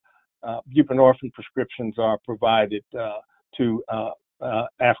 of buprenorphine prescriptions are provided to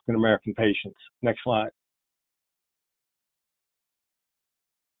African American patients. Next slide.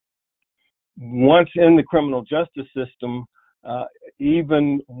 Once in the criminal justice system,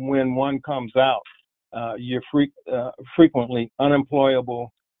 even when one comes out, you're frequently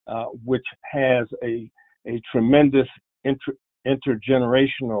unemployable, which has a tremendous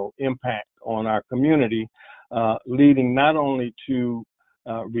intergenerational impact on our community, leading not only to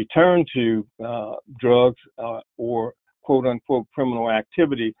return to drugs or quote unquote criminal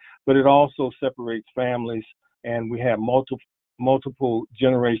activity, but it also separates families, and we have multiple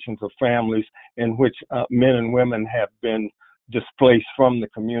generations of families in which men and women have been displaced from the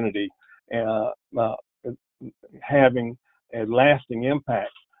community, having a lasting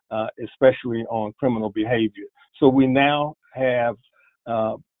impact, especially on criminal behavior. So we now have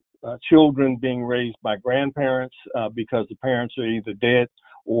children being raised by grandparents because the parents are either dead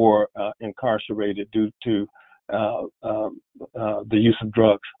or incarcerated due to the use of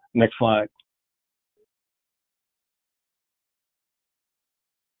drugs. Next slide.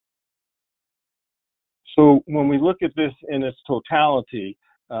 So when we look at this in its totality,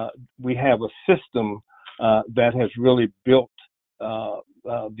 we have a system that has really built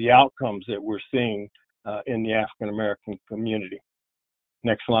the outcomes that we're seeing in the African American community.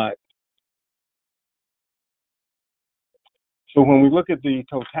 Next slide. So when we look at the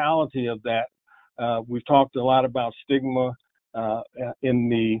totality of that, we've talked a lot about stigma in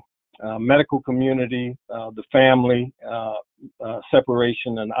the medical community, the family,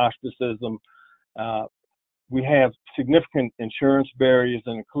 separation and ostracism. We have significant insurance barriers,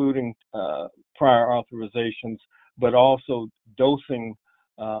 including prior authorizations, but also dosing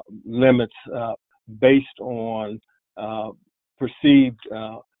limits based on perceived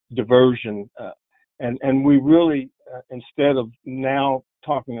diversion. And we really, instead of now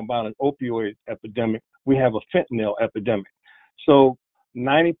talking about an opioid epidemic, we have a fentanyl epidemic. So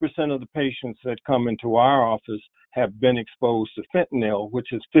 90% of the patients that come into our office have been exposed to fentanyl,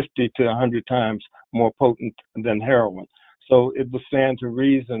 which is 50 to 100 times more potent than heroin. So it would stand to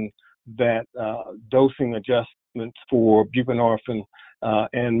reason that dosing adjustments for buprenorphine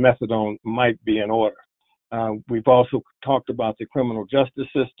and methadone might be in order. We've also talked about the criminal justice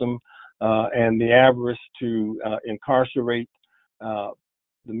system and the avarice to incarcerate, the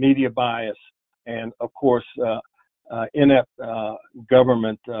media bias, and of course, inept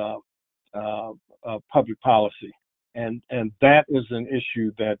government public policy. And that is an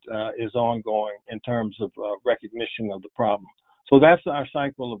issue that is ongoing in terms of recognition of the problem. So that's our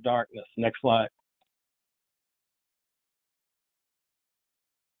cycle of darkness. Next slide.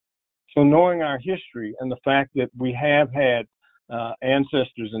 So knowing our history and the fact that we have had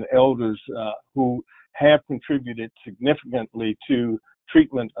ancestors and elders who have contributed significantly to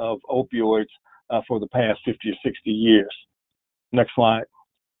treatment of opioids for the past 50 or 60 years. Next slide.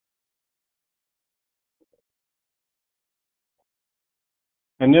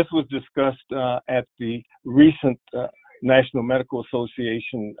 And this was discussed at the recent National Medical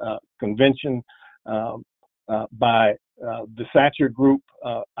Association convention by the Satcher Group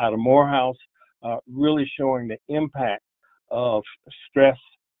out of Morehouse, really showing the impact of stress,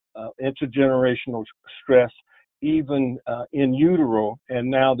 intergenerational stress, even in utero. And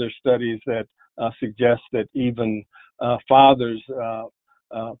now there's studies that suggest that even fathers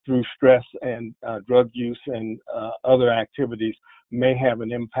through stress and drug use and other activities may have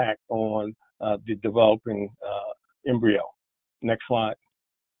an impact on the developing embryo. Next slide.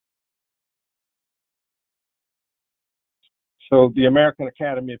 So the American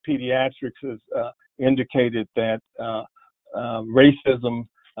Academy of Pediatrics has indicated that racism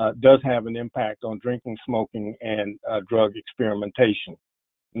does have an impact on drinking, smoking, and drug experimentation.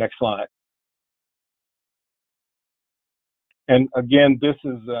 Next slide. And again, this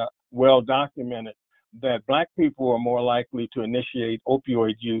is well documented that Black people are more likely to initiate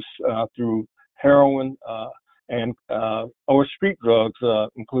opioid use through heroin and or street drugs,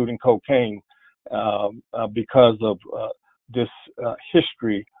 including cocaine, because of this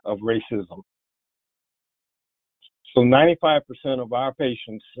history of racism. So 95% of our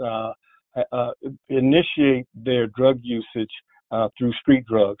patients initiate their drug usage through street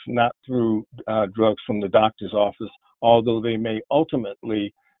drugs, not through drugs from the doctor's office, although they may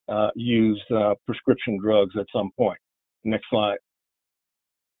ultimately use prescription drugs at some point. Next slide.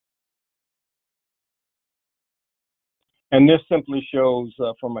 And this simply shows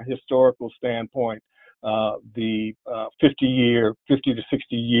from a historical standpoint the 50 to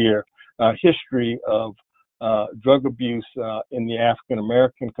 60 year history of drug abuse in the African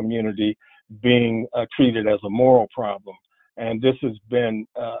American community being treated as a moral problem. And this has been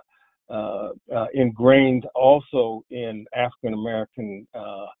ingrained also in African American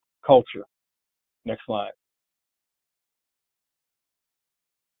culture. Next slide.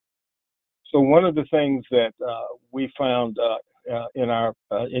 So one of the things that we found in our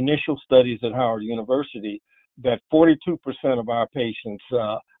initial studies at Howard University, that 42% of our patients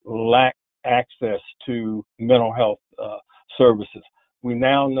lack access to mental health services. We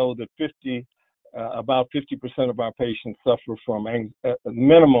now know that about 50% of our patients suffer from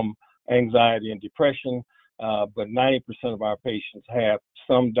minimum anxiety and depression, but 90% of our patients have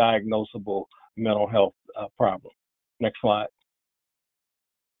some diagnosable mental health problem. Next slide.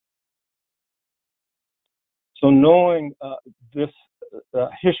 So knowing this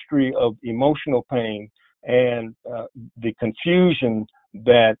history of emotional pain and the confusion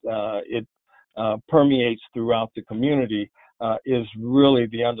that it permeates throughout the community is really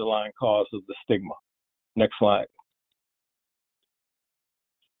the underlying cause of the stigma. Next slide.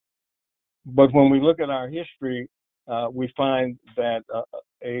 But when we look at our history, we find that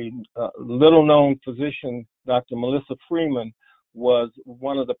a little-known physician, Dr. Melissa Freeman, was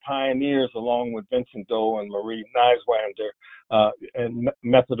one of the pioneers, along with Vincent Doe and Marie Neiswander, in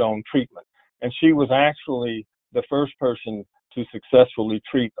methadone treatment. And she was actually the first person to successfully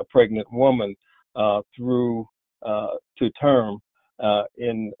treat a pregnant woman through to term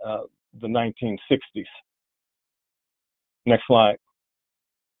in the 1960s. Next slide.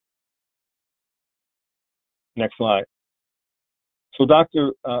 Next slide. So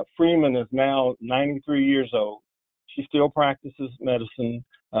Dr. Freeman is now 93 years old. She still practices medicine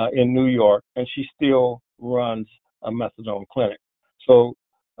in New York, and she still runs a methadone clinic. So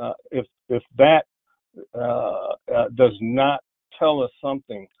if that does not tell us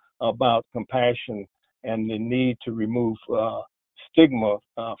something about compassion and the need to remove stigma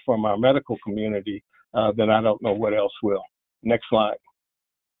from our medical community, then I don't know what else will. Next slide.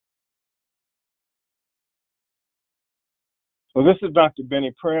 So this is Dr.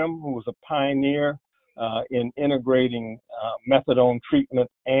 Benny Prim, who was a pioneer in integrating methadone treatment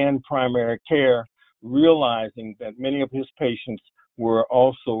and primary care, realizing that many of his patients were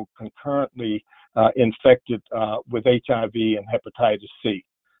also concurrently infected with HIV and hepatitis C.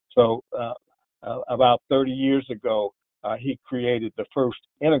 So about 30 years ago, he created the first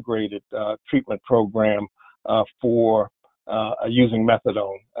integrated treatment program for using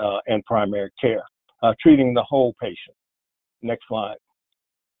methadone and primary care, treating the whole patient. Next slide.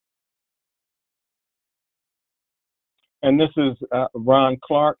 And this is Ron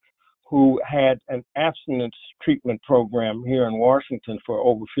Clark, who had an abstinence treatment program here in Washington for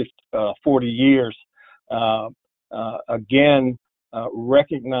over 40 years. Again,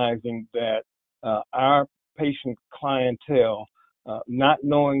 recognizing that our patient clientele, not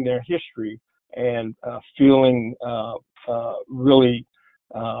knowing their history and feeling really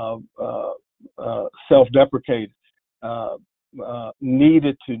self-deprecated,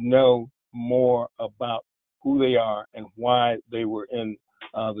 needed to know more about who they are and why they were in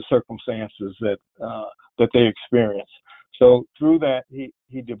the circumstances that they experienced. So through that,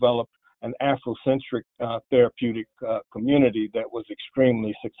 he developed an Afrocentric therapeutic community that was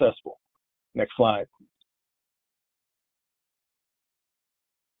extremely successful. Next slide.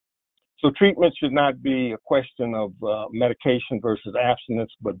 So treatment should not be a question of medication versus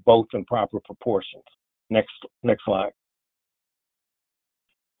abstinence, but both in proper proportions. Next slide.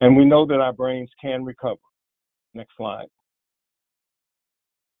 And we know that our brains can recover. Next slide.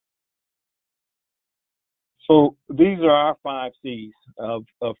 So these are our 5 C's of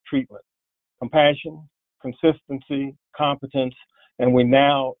treatment: compassion, consistency, competence, and we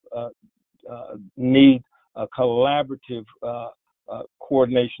now need a collaborative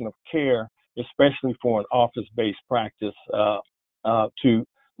coordination of care, especially for an office-based practice, to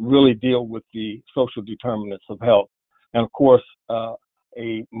really deal with the social determinants of health. And of course,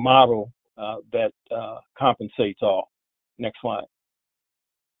 a model that compensates all. Next slide.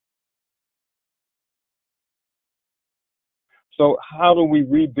 So how do we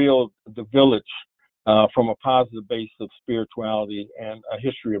rebuild the village from a positive base of spirituality and a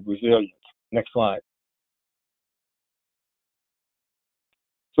history of resilience? Next slide.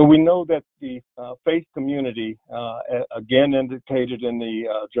 So we know that the faith community, again indicated in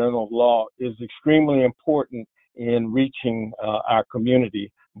the Journal of Law, is extremely important in reaching our community,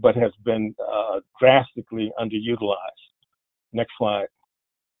 but has been drastically underutilized. Next slide.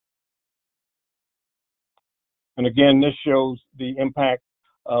 And again, this shows the impact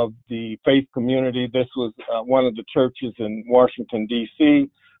of the faith community. This was one of the churches in Washington, D.C.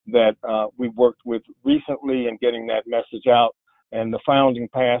 that we worked with recently in getting that message out. And the founding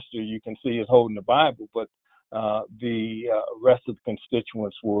pastor, you can see, is holding the Bible, but the rest of the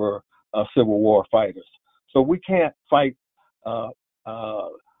constituents were Civil War fighters. So we can't fight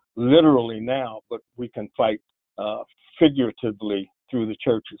literally now, but we can fight figuratively through the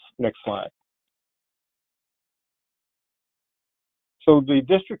churches. Next slide. So the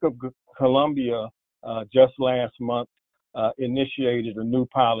District of Columbia just last month initiated a new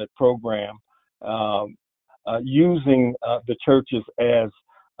pilot program using the churches as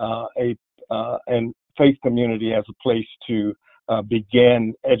and faith community as a place to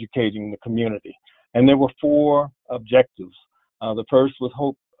begin educating the community. And there were 4 objectives. The first was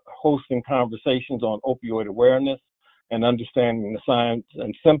hosting conversations on opioid awareness and understanding the signs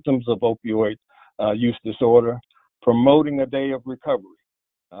and symptoms of opioid use disorder, promoting a day of recovery,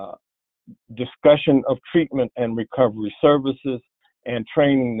 discussion of treatment and recovery services, and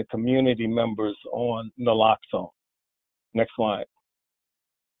training the community members on naloxone. Next slide.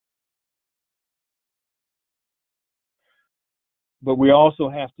 But we also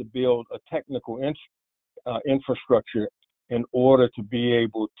have to build a technical infrastructure in order to be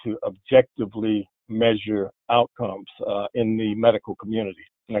able to objectively measure outcomes in the medical community.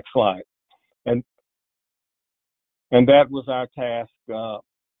 Next slide. And that was our task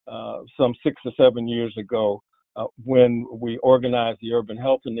some 6 or 7 years ago when we organized the Urban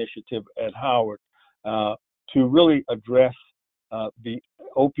Health Initiative at Howard to really address the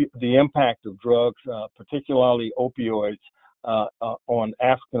impact of drugs, particularly opioids, on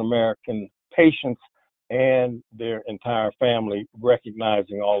African American patients and their entire family,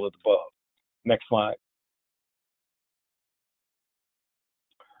 recognizing all of the above. Next slide.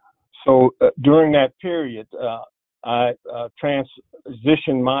 So during that period, I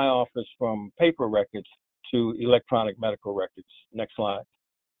transitioned my office from paper records to electronic medical records. Next slide.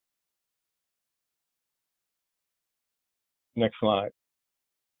 Next slide.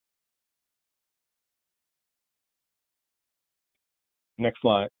 Next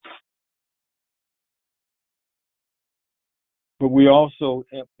slide. but we also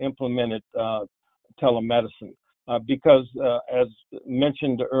implemented telemedicine because, as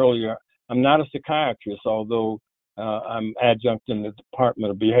mentioned earlier, I'm not a psychiatrist, although I'm adjunct in the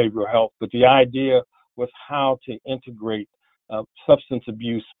Department of Behavioral Health, but the idea was how to integrate substance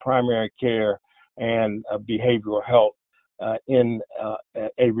abuse, primary care, and behavioral health in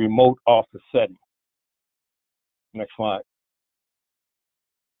a remote office setting. Next slide.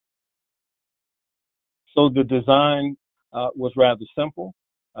 So the design was rather simple.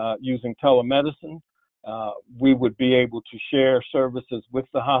 Using telemedicine, we would be able to share services with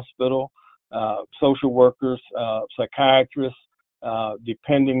the hospital, social workers, psychiatrists,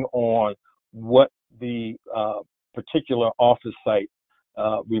 depending on what the particular office site,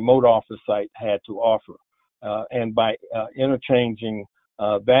 remote office site had to offer. And by interchanging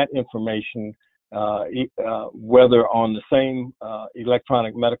that information, whether on the same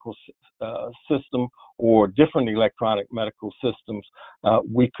electronic medical system or different electronic medical systems,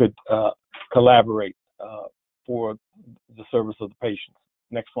 we could collaborate for the service of the patients.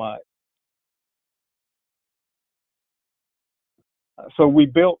 Next slide. So we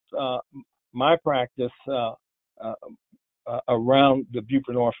built my practice around the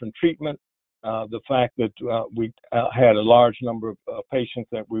buprenorphine treatment, the fact that we had a large number of patients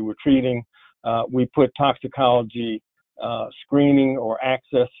that we were treating. We put toxicology screening or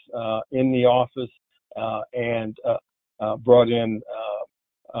access in the office and brought in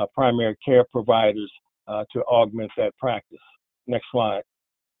primary care providers to augment that practice. Next slide.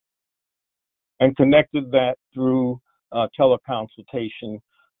 And connected that through teleconsultation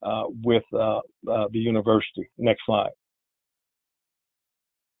with the university. Next slide.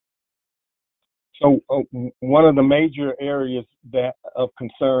 So one of the major areas that of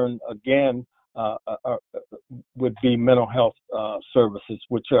concern, again, would be mental health services,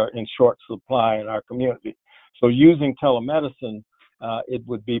 which are in short supply in our community. So using telemedicine, it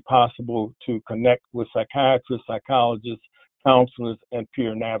would be possible to connect with psychiatrists, psychologists, counselors, and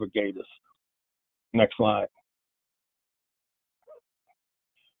peer navigators. Next slide.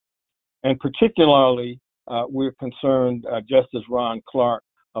 And particularly, we're concerned, just as Ron Clark,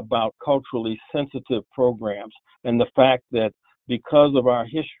 about culturally sensitive programs and the fact that because of our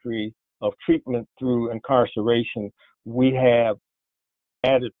history of treatment through incarceration, we have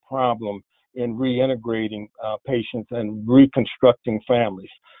added problem in reintegrating patients and reconstructing families.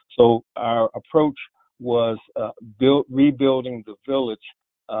 So our approach was rebuilding the village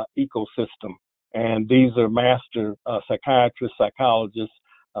ecosystem. And these are master psychiatrists, psychologists,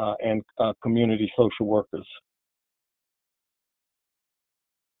 and community social workers.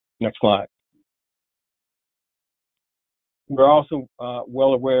 Next slide. We're also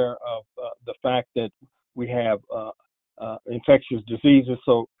well aware of the fact that we have infectious diseases,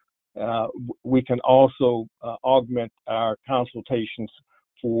 so we can also augment our consultations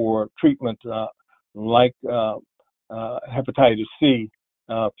for treatment like hepatitis C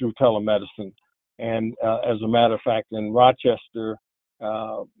through telemedicine. And as a matter of fact, in Rochester,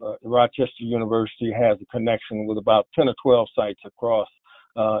 Rochester University has a connection with about 10 or 12 sites across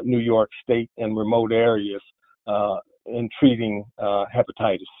New York State and remote areas in treating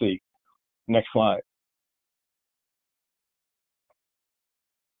hepatitis C. Next slide.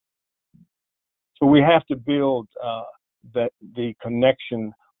 So we have to build the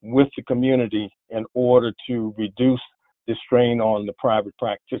connection with the community in order to reduce the strain on the private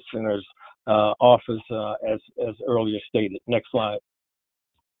practitioner's office, as earlier stated. Next slide.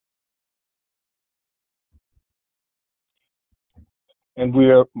 And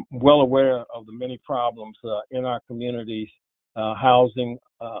we are well aware of the many problems in our communities, housing,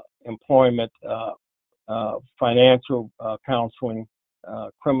 employment, financial counseling,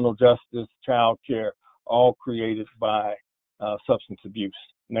 criminal justice, child care, all created by substance abuse.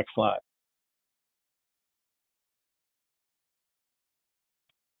 Next slide.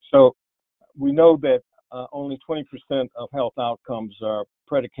 So we know that only 20% of health outcomes are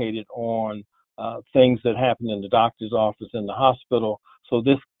predicated on things that happen in the doctor's office, in the hospital. So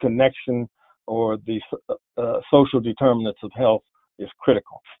this connection or the social determinants of health is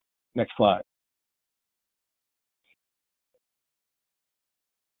critical. Next slide.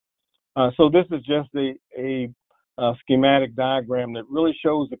 So this is just a schematic diagram that really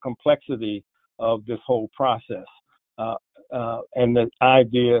shows the complexity of this whole process and the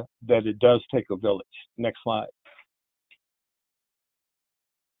idea that it does take a village. Next slide.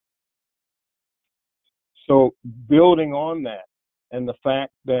 So building on that and the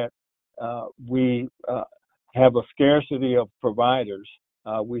fact that we have a scarcity of providers,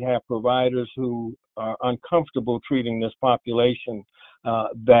 we have providers who are uncomfortable treating this population,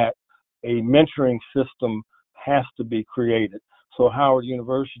 that a mentoring system has to be created. So Howard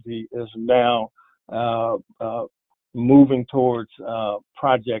University is now moving towards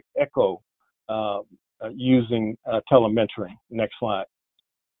Project ECHO using telementoring. Next slide.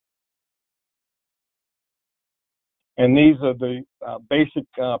 And these are the basic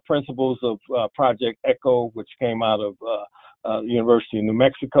principles of Project ECHO, which came out of the University of New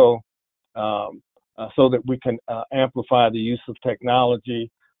Mexico, so that we can amplify the use of technology,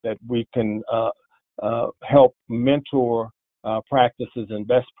 that we can help mentor practices and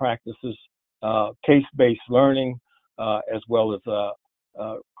best practices, case-based learning, as well as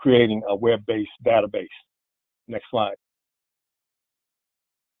creating a web-based database. Next slide.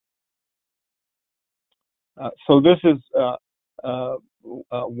 So this is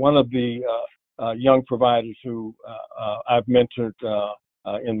one of the young providers who I've mentored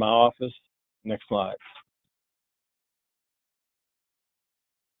in my office. Next slide.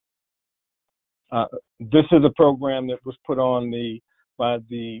 This is a program that was put on by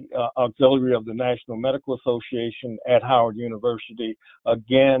the auxiliary of the National Medical Association at Howard University,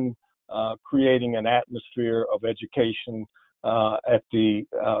 again, creating an atmosphere of education at the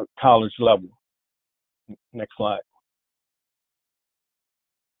college level. Next slide.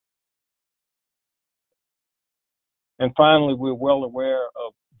 And finally, we're well aware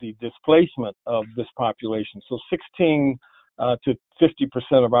of the displacement of this population. So 16 to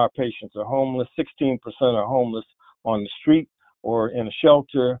 50% of our patients are homeless, 16% are homeless on the street or in a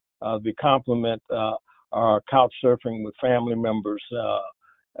shelter. The complement are couch surfing with family members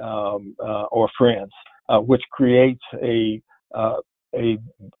or friends, which creates a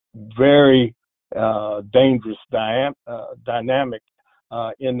very dangerous dynamic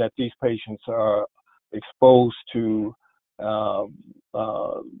in that these patients are exposed to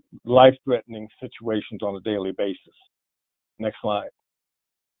life-threatening situations on a daily basis. Next slide.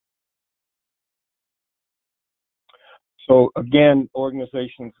 So again,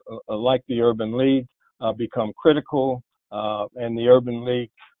 organizations like the Urban League become critical, and the Urban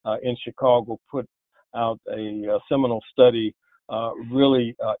League in Chicago put out a seminal study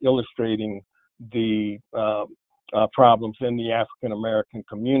really illustrating the problems in the African American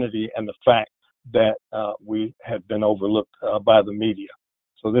community and the fact that we had been overlooked by the media.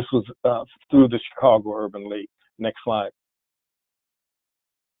 So this was through the Chicago Urban League. Next slide.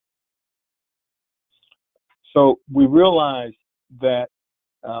 So we realized that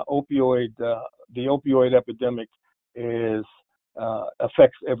the opioid epidemic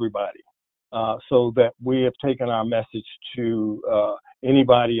affects everybody. So that we have taken our message to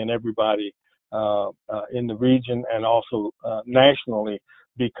anybody and everybody in the region and also nationally,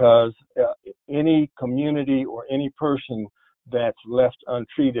 because any community or any person that's left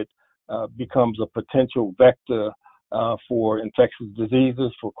untreated becomes a potential vector for infectious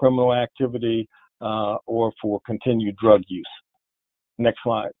diseases, for criminal activity, or for continued drug use. Next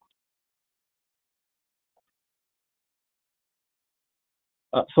slide.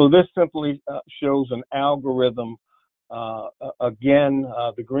 So this simply shows an algorithm. Again,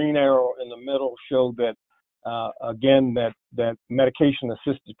 the green arrow in the middle showed that, again, that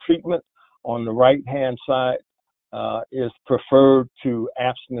medication-assisted treatment on the right-hand side is preferred to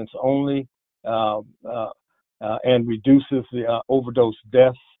abstinence only and reduces the overdose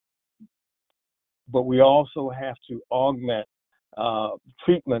deaths. But we also have to augment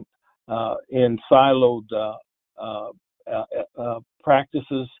treatment in siloed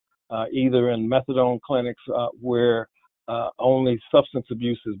practices, either in methadone clinics where only substance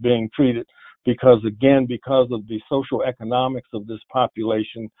abuse is being treated, because again, because of the social economics of this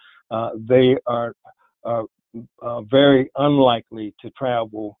population, they are very unlikely to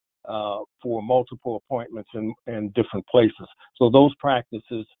travel for multiple appointments in different places. So those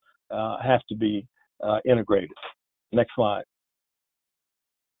practices have to be integrated. Next slide.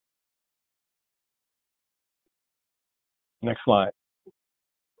 Next slide.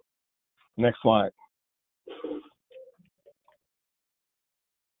 Next slide.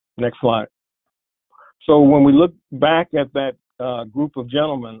 Next slide. So when we look back at that group of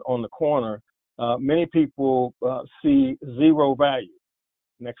gentlemen on the corner, many people see zero value.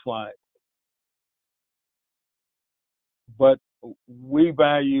 Next slide. But we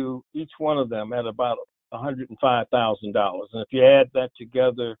value each one of them at about $105,000. And if you add that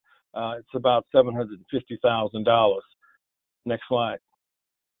together, it's about $750,000. Next slide.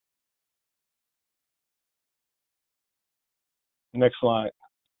 Next slide.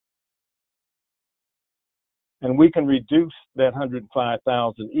 And we can reduce that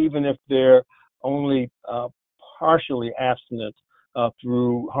 $105,000 even if they're only partially abstinent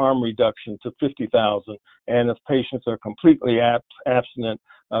through harm reduction to $50,000. And if patients are completely abstinent,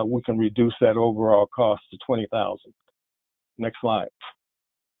 we can reduce that overall cost to $20,000. Next slide.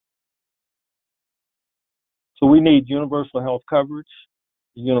 So we need universal health coverage,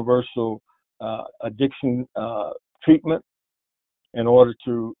 universal addiction treatment in order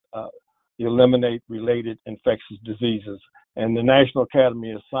to eliminate related infectious diseases. And the National Academy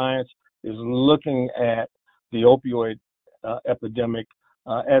of Science is looking at the opioid epidemic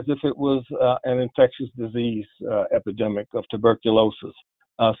as if it was an infectious disease epidemic of tuberculosis.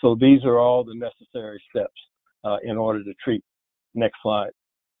 So these are all the necessary steps in order to treat. Next slide.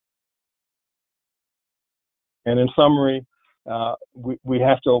 And in summary, we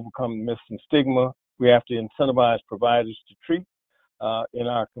have to overcome myths and stigma. We have to incentivize providers to treat in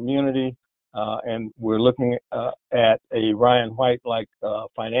our community. And we're looking at a Ryan White-like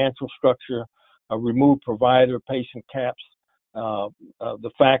financial structure, remove provider-patient caps,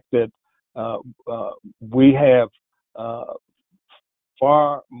 the fact that we have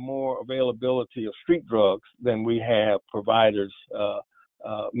far more availability of street drugs than we have providers,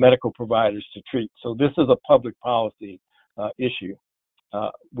 medical providers to treat. So this is a public policy issue.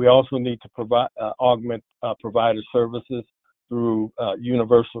 We also need to augment provider services through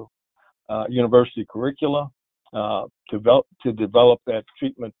university curricula to develop that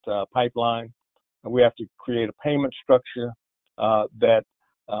treatment pipeline. And we have to create a payment structure that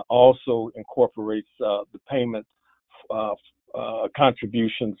also incorporates the payment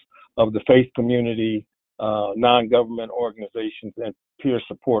contributions of the faith community, non-government organizations, and peer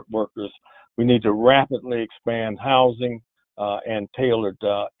support workers. We need to rapidly expand housing and tailored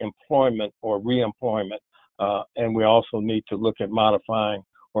employment or reemployment. And we also need to look at modifying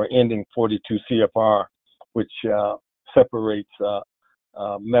or ending 42 CFR, which separates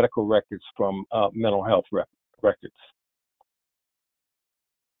medical records from mental health records.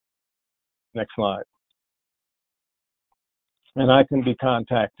 Next slide. And I can be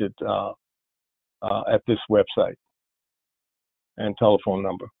contacted at this website and telephone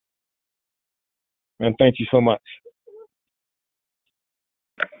number. And thank you so much.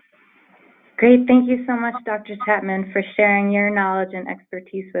 Great. Thank you so much, Dr. Chapman, for sharing your knowledge and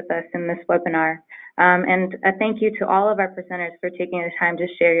expertise with us in this webinar. And a thank you to all of our presenters for taking the time to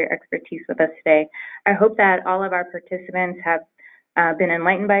share your expertise with us today. I hope that all of our participants have been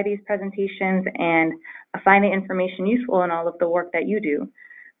enlightened by these presentations and find the information useful in all of the work that you do.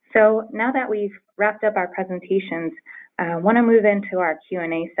 So now that we've wrapped up our presentations, I want to move into our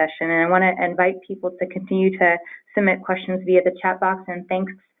Q&A session, and I want to invite people to continue to submit questions via the chat box, and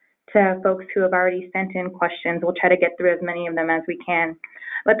thanks to folks who have already sent in questions. We'll try to get through as many of them as we can.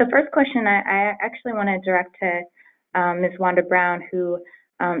 But the first question I actually want to direct to Ms. Wanda Brown, who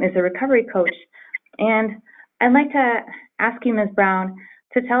is a recovery coach. And I'd like to ask you, Ms. Brown,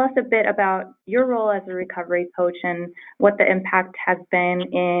 to tell us a bit about your role as a recovery coach and what the impact has been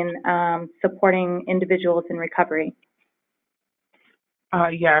in supporting individuals in recovery.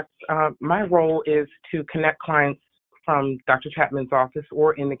 Yes, my role is to connect clients from Dr. Chapman's office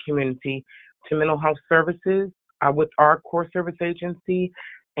or in the community to mental health services with our core service agency.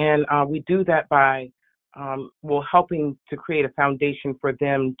 And we do that by helping to create a foundation for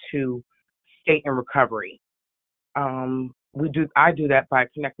them to stay in recovery. I do that by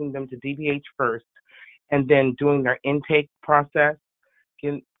connecting them to DBH first, and then doing their intake process,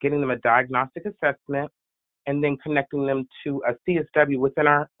 getting them a diagnostic assessment, and then connecting them to a CSW within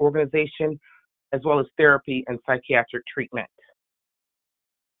our organization, as well as therapy and psychiatric treatment.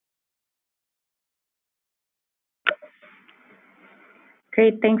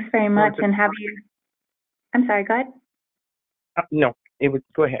 Great, thanks very much. And have you, I'm sorry, go ahead. No,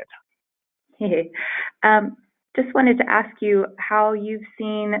 go ahead. Just wanted to ask you how you've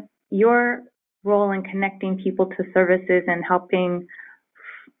seen your role in connecting people to services and helping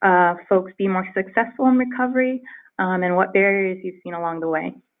folks be more successful in recovery, and what barriers you've seen along the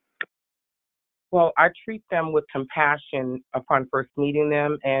way. Well, I treat them with compassion upon first meeting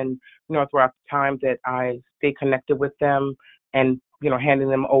them, and throughout the time that I stay connected with them, and handing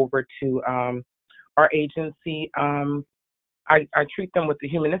them over to our agency. I treat them with the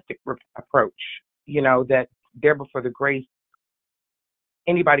humanistic approach. That there before the grace,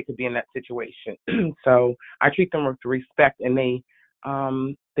 anybody could be in that situation. So I treat them with respect, and they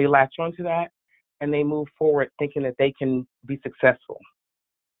latch onto that, and they move forward thinking that they can be successful.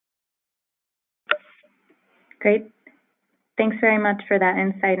 Great. Thanks very much for that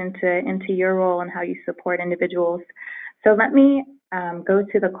insight into your role and how you support individuals. So let me go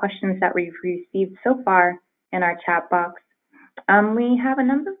to the questions that we've received so far in our chat box. We have a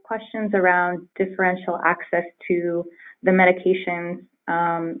number of questions around differential access to the medications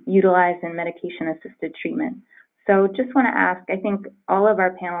utilized in medication-assisted treatment. So just want to ask, I think all of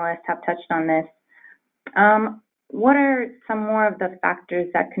our panelists have touched on this. what are some more of the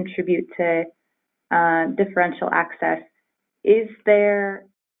factors that contribute to differential access? Is there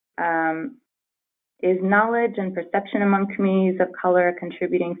is knowledge and perception among communities of color a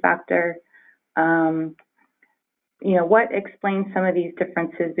contributing factor? What explains some of these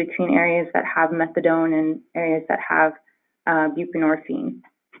differences between areas that have methadone and areas that have buprenorphine?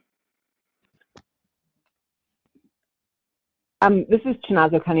 This is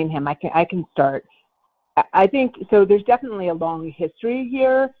Chinazo Cunningham. I can start. I think so. There's definitely a long history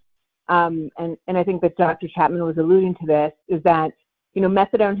here, and I think that Dr. Chapman was alluding to this. Is that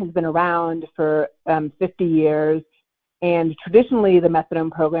methadone has been around for 50 years, and traditionally the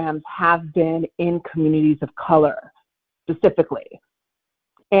methadone programs have been in communities of color specifically.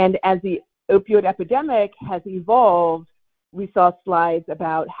 And as the opioid epidemic has evolved, we saw slides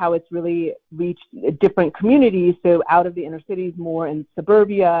about how it's really reached different communities, so out of the inner cities, more in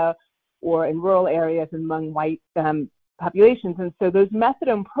suburbia or in rural areas among white populations. And so those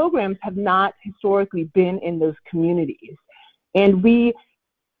methadone programs have not historically been in those communities. And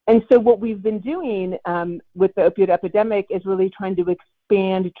so what we've been doing with the opioid epidemic is really trying to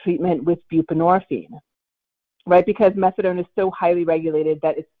expand treatment with buprenorphine, right? Because methadone is so highly regulated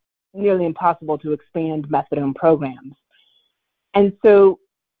that it's nearly impossible to expand methadone programs. And so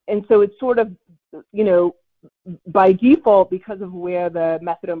it's sort of, by default, because of where the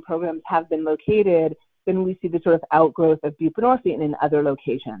methadone programs have been located, then we see the sort of outgrowth of buprenorphine in other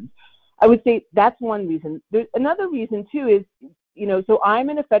locations. I would say that's one reason. There's another reason too is, so I'm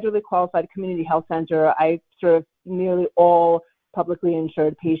in a federally qualified community health center. I serve nearly all publicly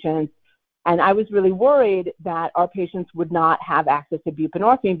insured patients. And I was really worried that our patients would not have access to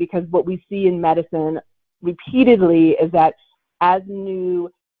buprenorphine, because what we see in medicine repeatedly is that as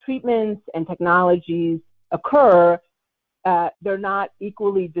new treatments and technologies occur, they're not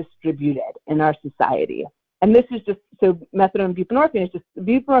equally distributed in our society. And this is just, so methadone and buprenorphine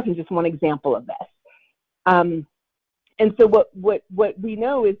is just one example of this. And so what we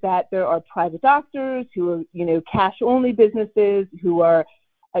know is that there are private doctors who are, cash-only businesses who are,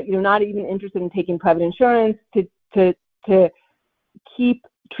 not even interested in taking private insurance to keep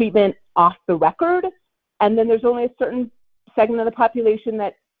treatment off the record. And then there's only a certain segment of the population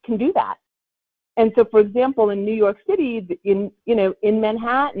that can do that. And so, for example, in New York City, in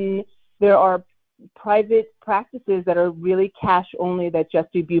Manhattan, there are private practices that are really cash only that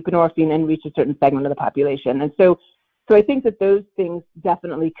just do buprenorphine and reach a certain segment of the population. And so I think that those things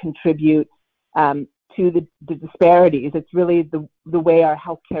definitely contribute to the disparities. It's really the way our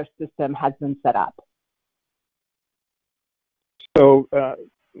healthcare system has been set up. So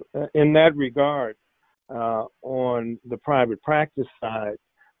in that regard, on the private practice side,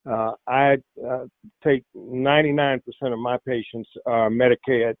 I take 99% of my patients are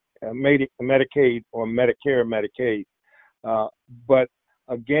Medicaid or Medicare Medicaid. But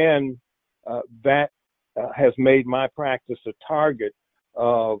again, that has made my practice a target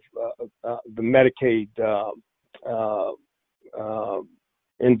of the Medicaid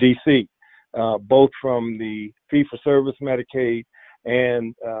in DC, both from the fee-for-service Medicaid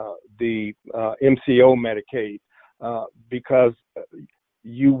and the MCO Medicaid, because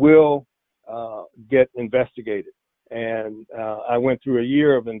you will get investigated. And I went through a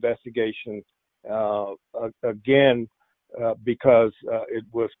year of investigation again because it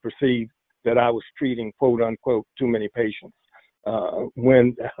was perceived that I was treating, quote unquote, too many patients.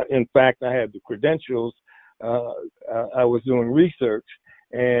 When in fact I had the credentials, I was doing research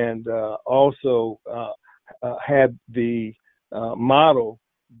and also had the model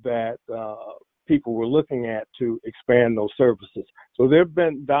that people were looking at to expand those services. So there have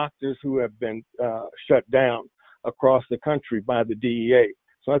been doctors who have been shut down across the country by the DEA.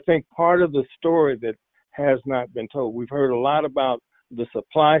 So I think part of the story that has not been told, we've heard a lot about the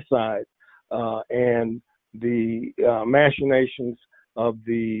supply side and the machinations of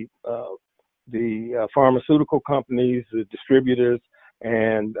the pharmaceutical companies, the distributors,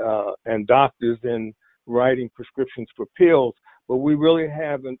 and doctors in writing prescriptions for pills, but we really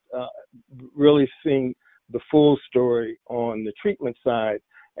haven't really seen the full story on the treatment side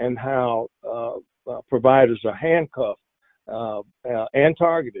and how providers are handcuffed and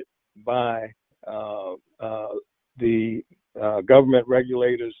targeted by the government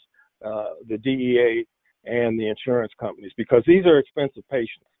regulators, the DEA, and the insurance companies, because these are expensive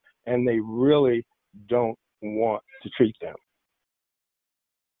patients and they really don't want to treat them.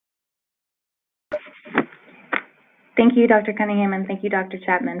 Thank you, Dr. Cunningham, and thank you, Dr.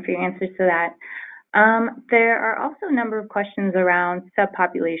 Chapman, for your answers to that. There are also a number of questions around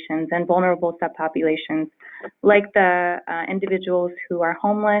subpopulations and vulnerable subpopulations, like the individuals who are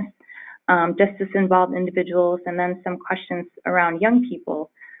homeless, justice-involved individuals, and then some questions around young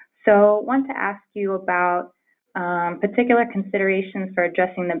people. So I want to ask you about particular considerations for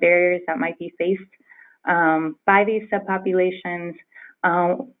addressing the barriers that might be faced by these subpopulations,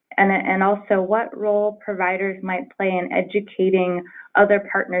 and also what role providers might play in educating other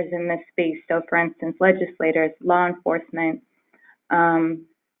partners in this space. So for instance, legislators, law enforcement, and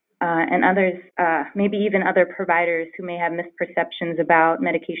others, maybe even other providers who may have misperceptions about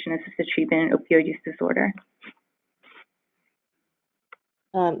medication-assisted treatment and opioid use disorder.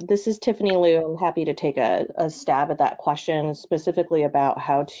 This is Tiffany Liu. I'm happy to take a stab at that question, specifically about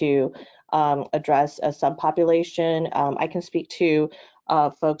how to address a subpopulation. I can speak to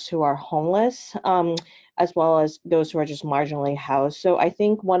folks who are homeless, as well as those who are just marginally housed. So I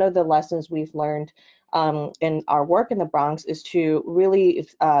think one of the lessons we've learned in our work in the Bronx is to really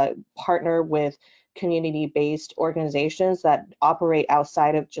partner with community-based organizations that operate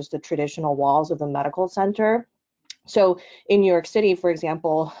outside of just the traditional walls of the medical center. So in New York City, for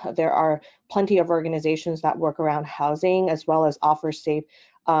example, there are plenty of organizations that work around housing, as well as offer safe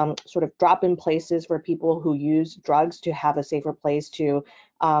sort of drop-in places for people who use drugs to have a safer place to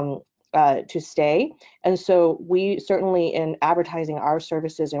stay. And so we certainly, in advertising our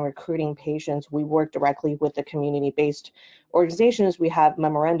services and recruiting patients, we work directly with the community-based organizations. We have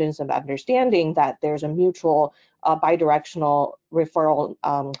memorandums of understanding that there's a mutual bidirectional referral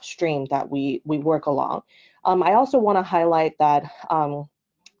stream that we work along. I also want to highlight that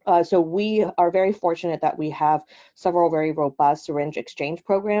so we are very fortunate that we have several very robust syringe exchange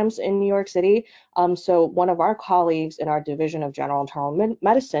programs in New York City. So one of our colleagues in our Division of General Internal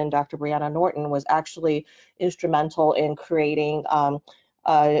Medicine, Dr. Brianna Norton, was actually instrumental in creating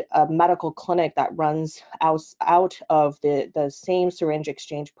a medical clinic that runs out of the same syringe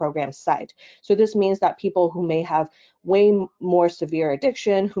exchange program site. So this means that people who may have way more severe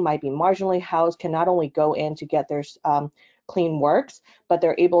addiction, who might be marginally housed, can not only go in to get their clean works, but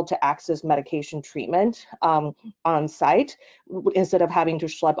they're able to access medication treatment on site instead of having to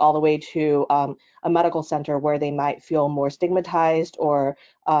schlep all the way to a medical center where they might feel more stigmatized or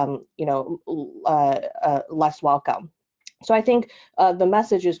less welcome. So I think the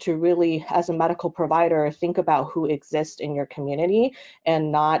message is to really, as a medical provider, think about who exists in your community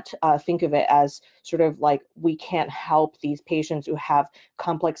and not think of it as sort of like we can't help these patients who have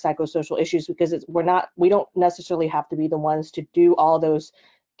complex psychosocial issues, because we don't necessarily have to be the ones to do all those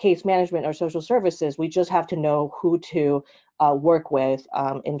case management or social services. We just have to know who to work with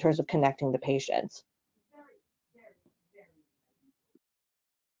in terms of connecting the patients.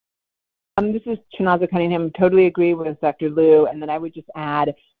 This is Chinaza Cunningham. Totally agree with Dr. Liu. And then I would just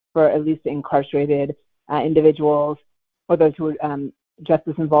add, for at least incarcerated individuals or those who are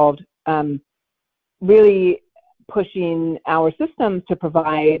justice involved, really pushing our systems to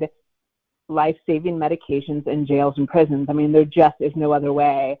provide life-saving medications in jails and prisons. I mean, there just is no other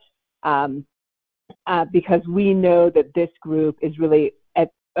way, because we know that this group is really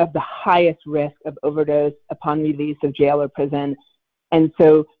at the highest risk of overdose upon release of jail or prison. And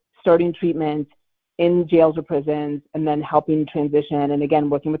so starting treatment in jails or prisons, and then helping transition, and again,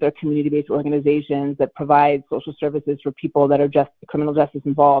 working with our community-based organizations that provide social services for people that are just criminal justice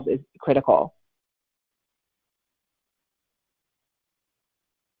involved is critical.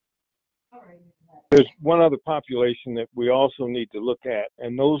 There's one other population that we also need to look at,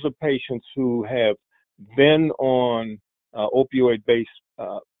 and those are patients who have been on opioid-based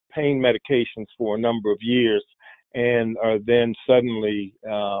pain medications for a number of years and are then suddenly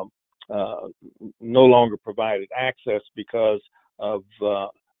no longer provided access because of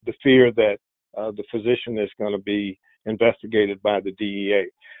the fear that the physician is going to be investigated by the DEA.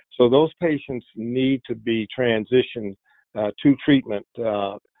 So those patients need to be transitioned to treatment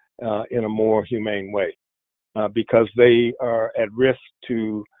in a more humane way, because they are at risk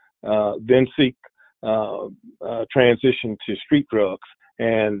to then seek transition to street drugs,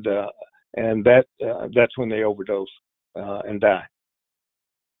 and that's when they overdose and die.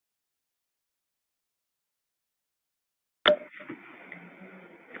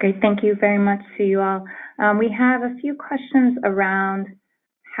 Great, thank you very much to you all. We have a few questions around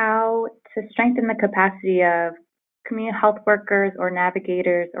how to strengthen the capacity of community health workers or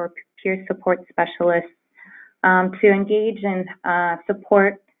navigators or peer support specialists to engage and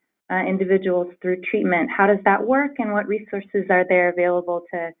support individuals through treatment. How does that work, and what resources are there available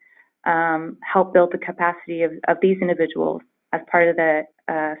to help build the capacity of these individuals as part of the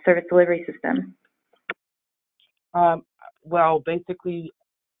service delivery system? Well, basically,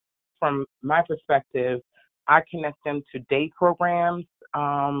 from my perspective, I connect them to day programs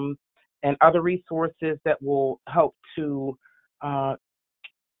and other resources that will help to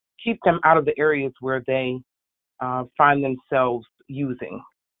keep them out of the areas where they find themselves using.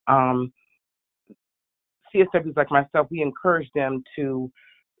 CSWs like myself, we encourage them to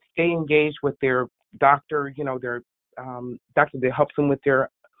stay engaged with their doctor, their doctor that helps them with their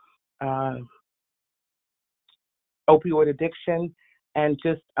opioid addiction, and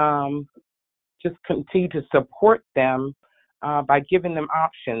just continue to support them by giving them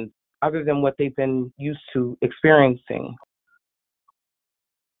options other than what they've been used to experiencing.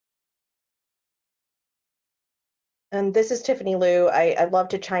 And this is Tiffany Liu. I'd love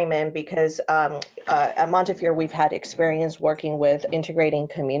to chime in because at Montefiore, we've had experience working with integrating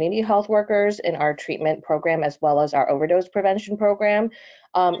community health workers in our treatment program as well as our overdose prevention program.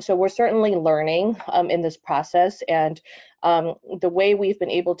 So we're certainly learning in this process. And the way we've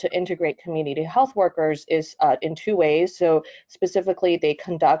been able to integrate community health workers is in two ways. So specifically, they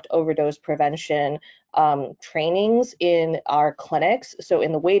conduct overdose prevention trainings in our clinics, so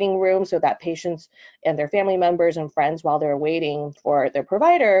in the waiting room, so that patients and their family members and friends, while they're waiting for their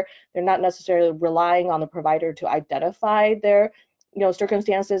provider, they're not necessarily relying on the provider to identify their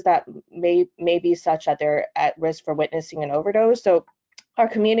circumstances that may be such that they're at risk for witnessing an overdose. So our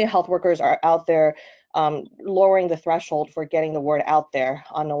community health workers are out there lowering the threshold for getting the word out there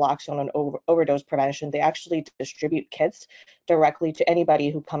on naloxone and overdose prevention. They actually distribute kits directly to anybody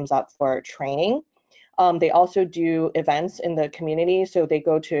who comes up for training. They also do events in the community. So they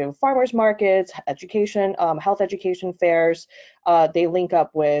go to farmers markets, education, health education fairs. They link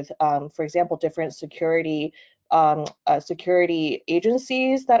up with, for example, different security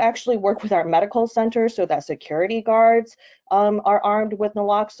agencies that actually work with our medical centers, so that security guards are armed with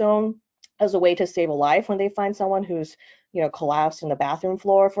naloxone as a way to save a life when they find someone who's collapsed in the bathroom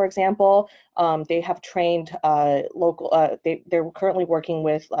floor, for example. They have trained local. They're currently working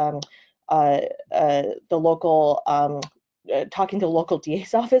with the local, talking to the local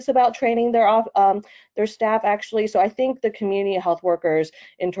DA's office about training their staff, actually. So I think the community health workers,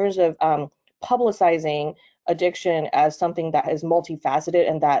 in terms of publicizing addiction as something that is multifaceted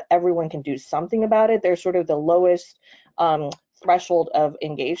and that everyone can do something about it, they're sort of the lowest threshold of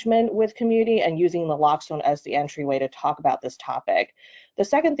engagement with community, and using naloxone as the entryway to talk about this topic. The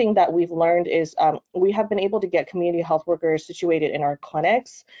second thing that we've learned is we have been able to get community health workers situated in our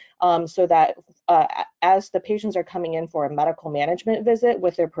clinics so that as the patients are coming in for a medical management visit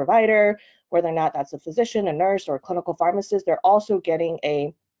with their provider, whether or not that's a physician, a nurse, or a clinical pharmacist, they're also getting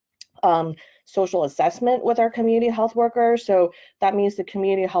a social assessment with our community health workers. So that means the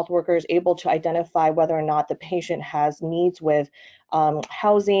community health worker is able to identify whether or not the patient has needs with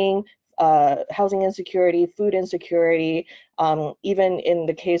housing insecurity, food insecurity. Even in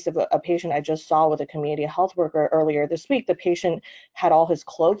the case of a patient I just saw with a community health worker earlier this week, the patient had all his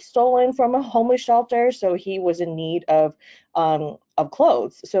clothes stolen from a homeless shelter, so he was in need of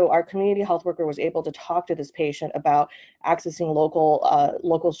clothes. So our community health worker was able to talk to this patient about accessing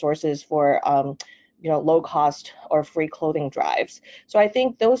local sources for low cost or free clothing drives. So I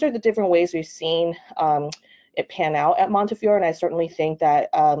think those are the different ways we've seen it pan out at Montefiore, and I certainly think that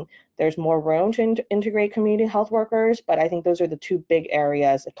there's more room to integrate community health workers, but I think those are the two big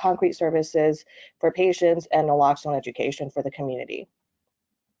areas: the concrete services for patients and naloxone education for the community.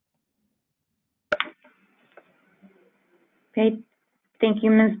 Okay, thank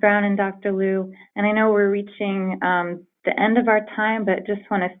you, Ms. Brown and Dr. Liu. And I know we're reaching the end of our time, but just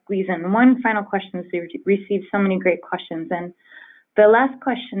want to squeeze in one final question. So we've received so many great questions. And the last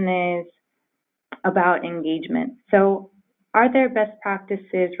question is about engagement. So are there best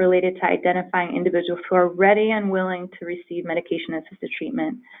practices related to identifying individuals who are ready and willing to receive medication-assisted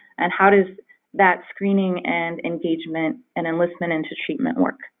treatment? And how does that screening and engagement and enlistment into treatment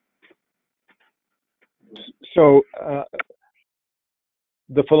work? So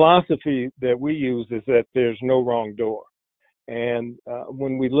the philosophy that we use is that there's no wrong door. And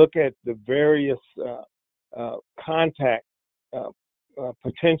when we look at the various contact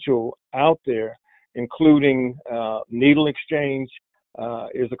potential out there, including needle exchange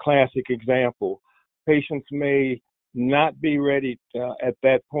is a classic example. Patients may not be ready at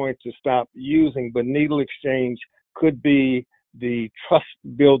that point to stop using, but needle exchange could be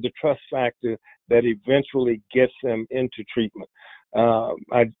build the trust factor that eventually gets them into treatment.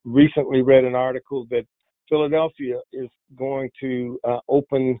 I recently read an article that Philadelphia is going to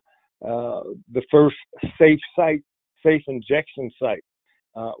open the first safe injection site,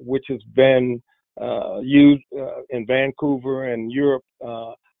 which has been used in Vancouver and Europe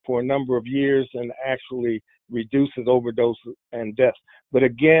for a number of years and actually reduces overdose and death. But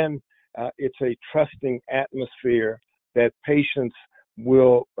again, it's a trusting atmosphere that patients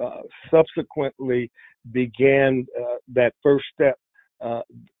will subsequently begin that first step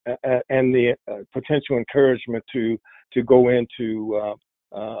and the potential encouragement to go into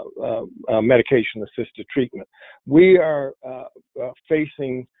medication-assisted treatment. We are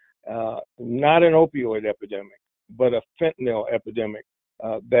facing not an opioid epidemic, but a fentanyl epidemic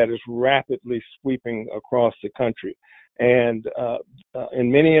that is rapidly sweeping across the country. And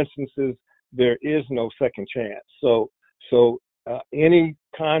in many instances, there is no second chance. So any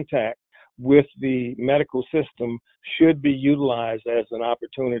contact with the medical system should be utilized as an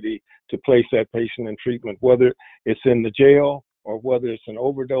opportunity to place that patient in treatment, whether it's in the jail or whether it's an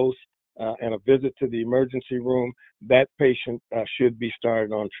overdose and a visit to the emergency room. That patient should be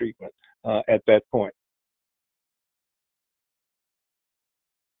started on treatment at that point.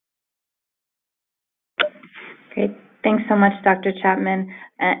 Great. Thanks so much, Dr. Chapman.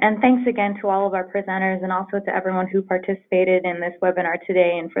 And thanks again to all of our presenters and also to everyone who participated in this webinar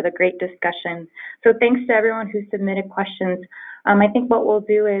today and for the great discussion. So thanks to everyone who submitted questions. I think what we'll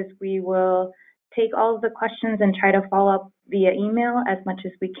do is we will take all of the questions and try to follow up via email as much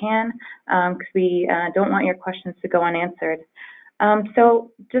as we can, because we don't want your questions to go unanswered.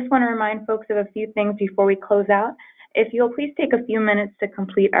 So just want to remind folks of a few things before we close out. If you'll please take a few minutes to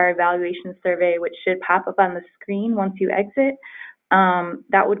complete our evaluation survey, which should pop up on the screen once you exit.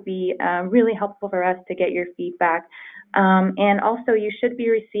 That would be really helpful for us to get your feedback. And also, you should be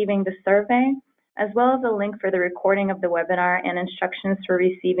receiving the survey, as well as a link for the recording of the webinar and instructions for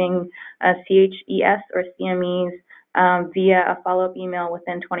receiving CHES or CMEs via a follow-up email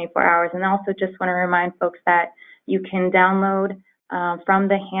within 24 hours. And I also just want to remind folks that you can download from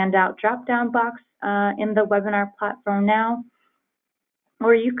the handout drop-down box in the webinar platform now,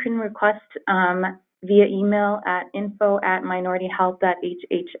 or you can request via email at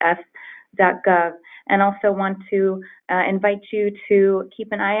info@minorityhealth.hhs.gov. And also want to invite you to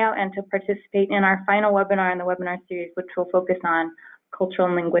keep an eye out and to participate in our final webinar in the webinar series, which will focus on cultural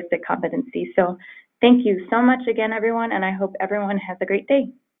and linguistic competency. So thank you so much again, everyone, and I hope everyone has a great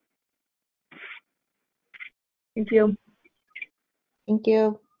day. Thank you. Thank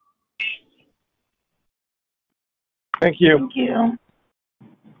you. Thank you. Thank you.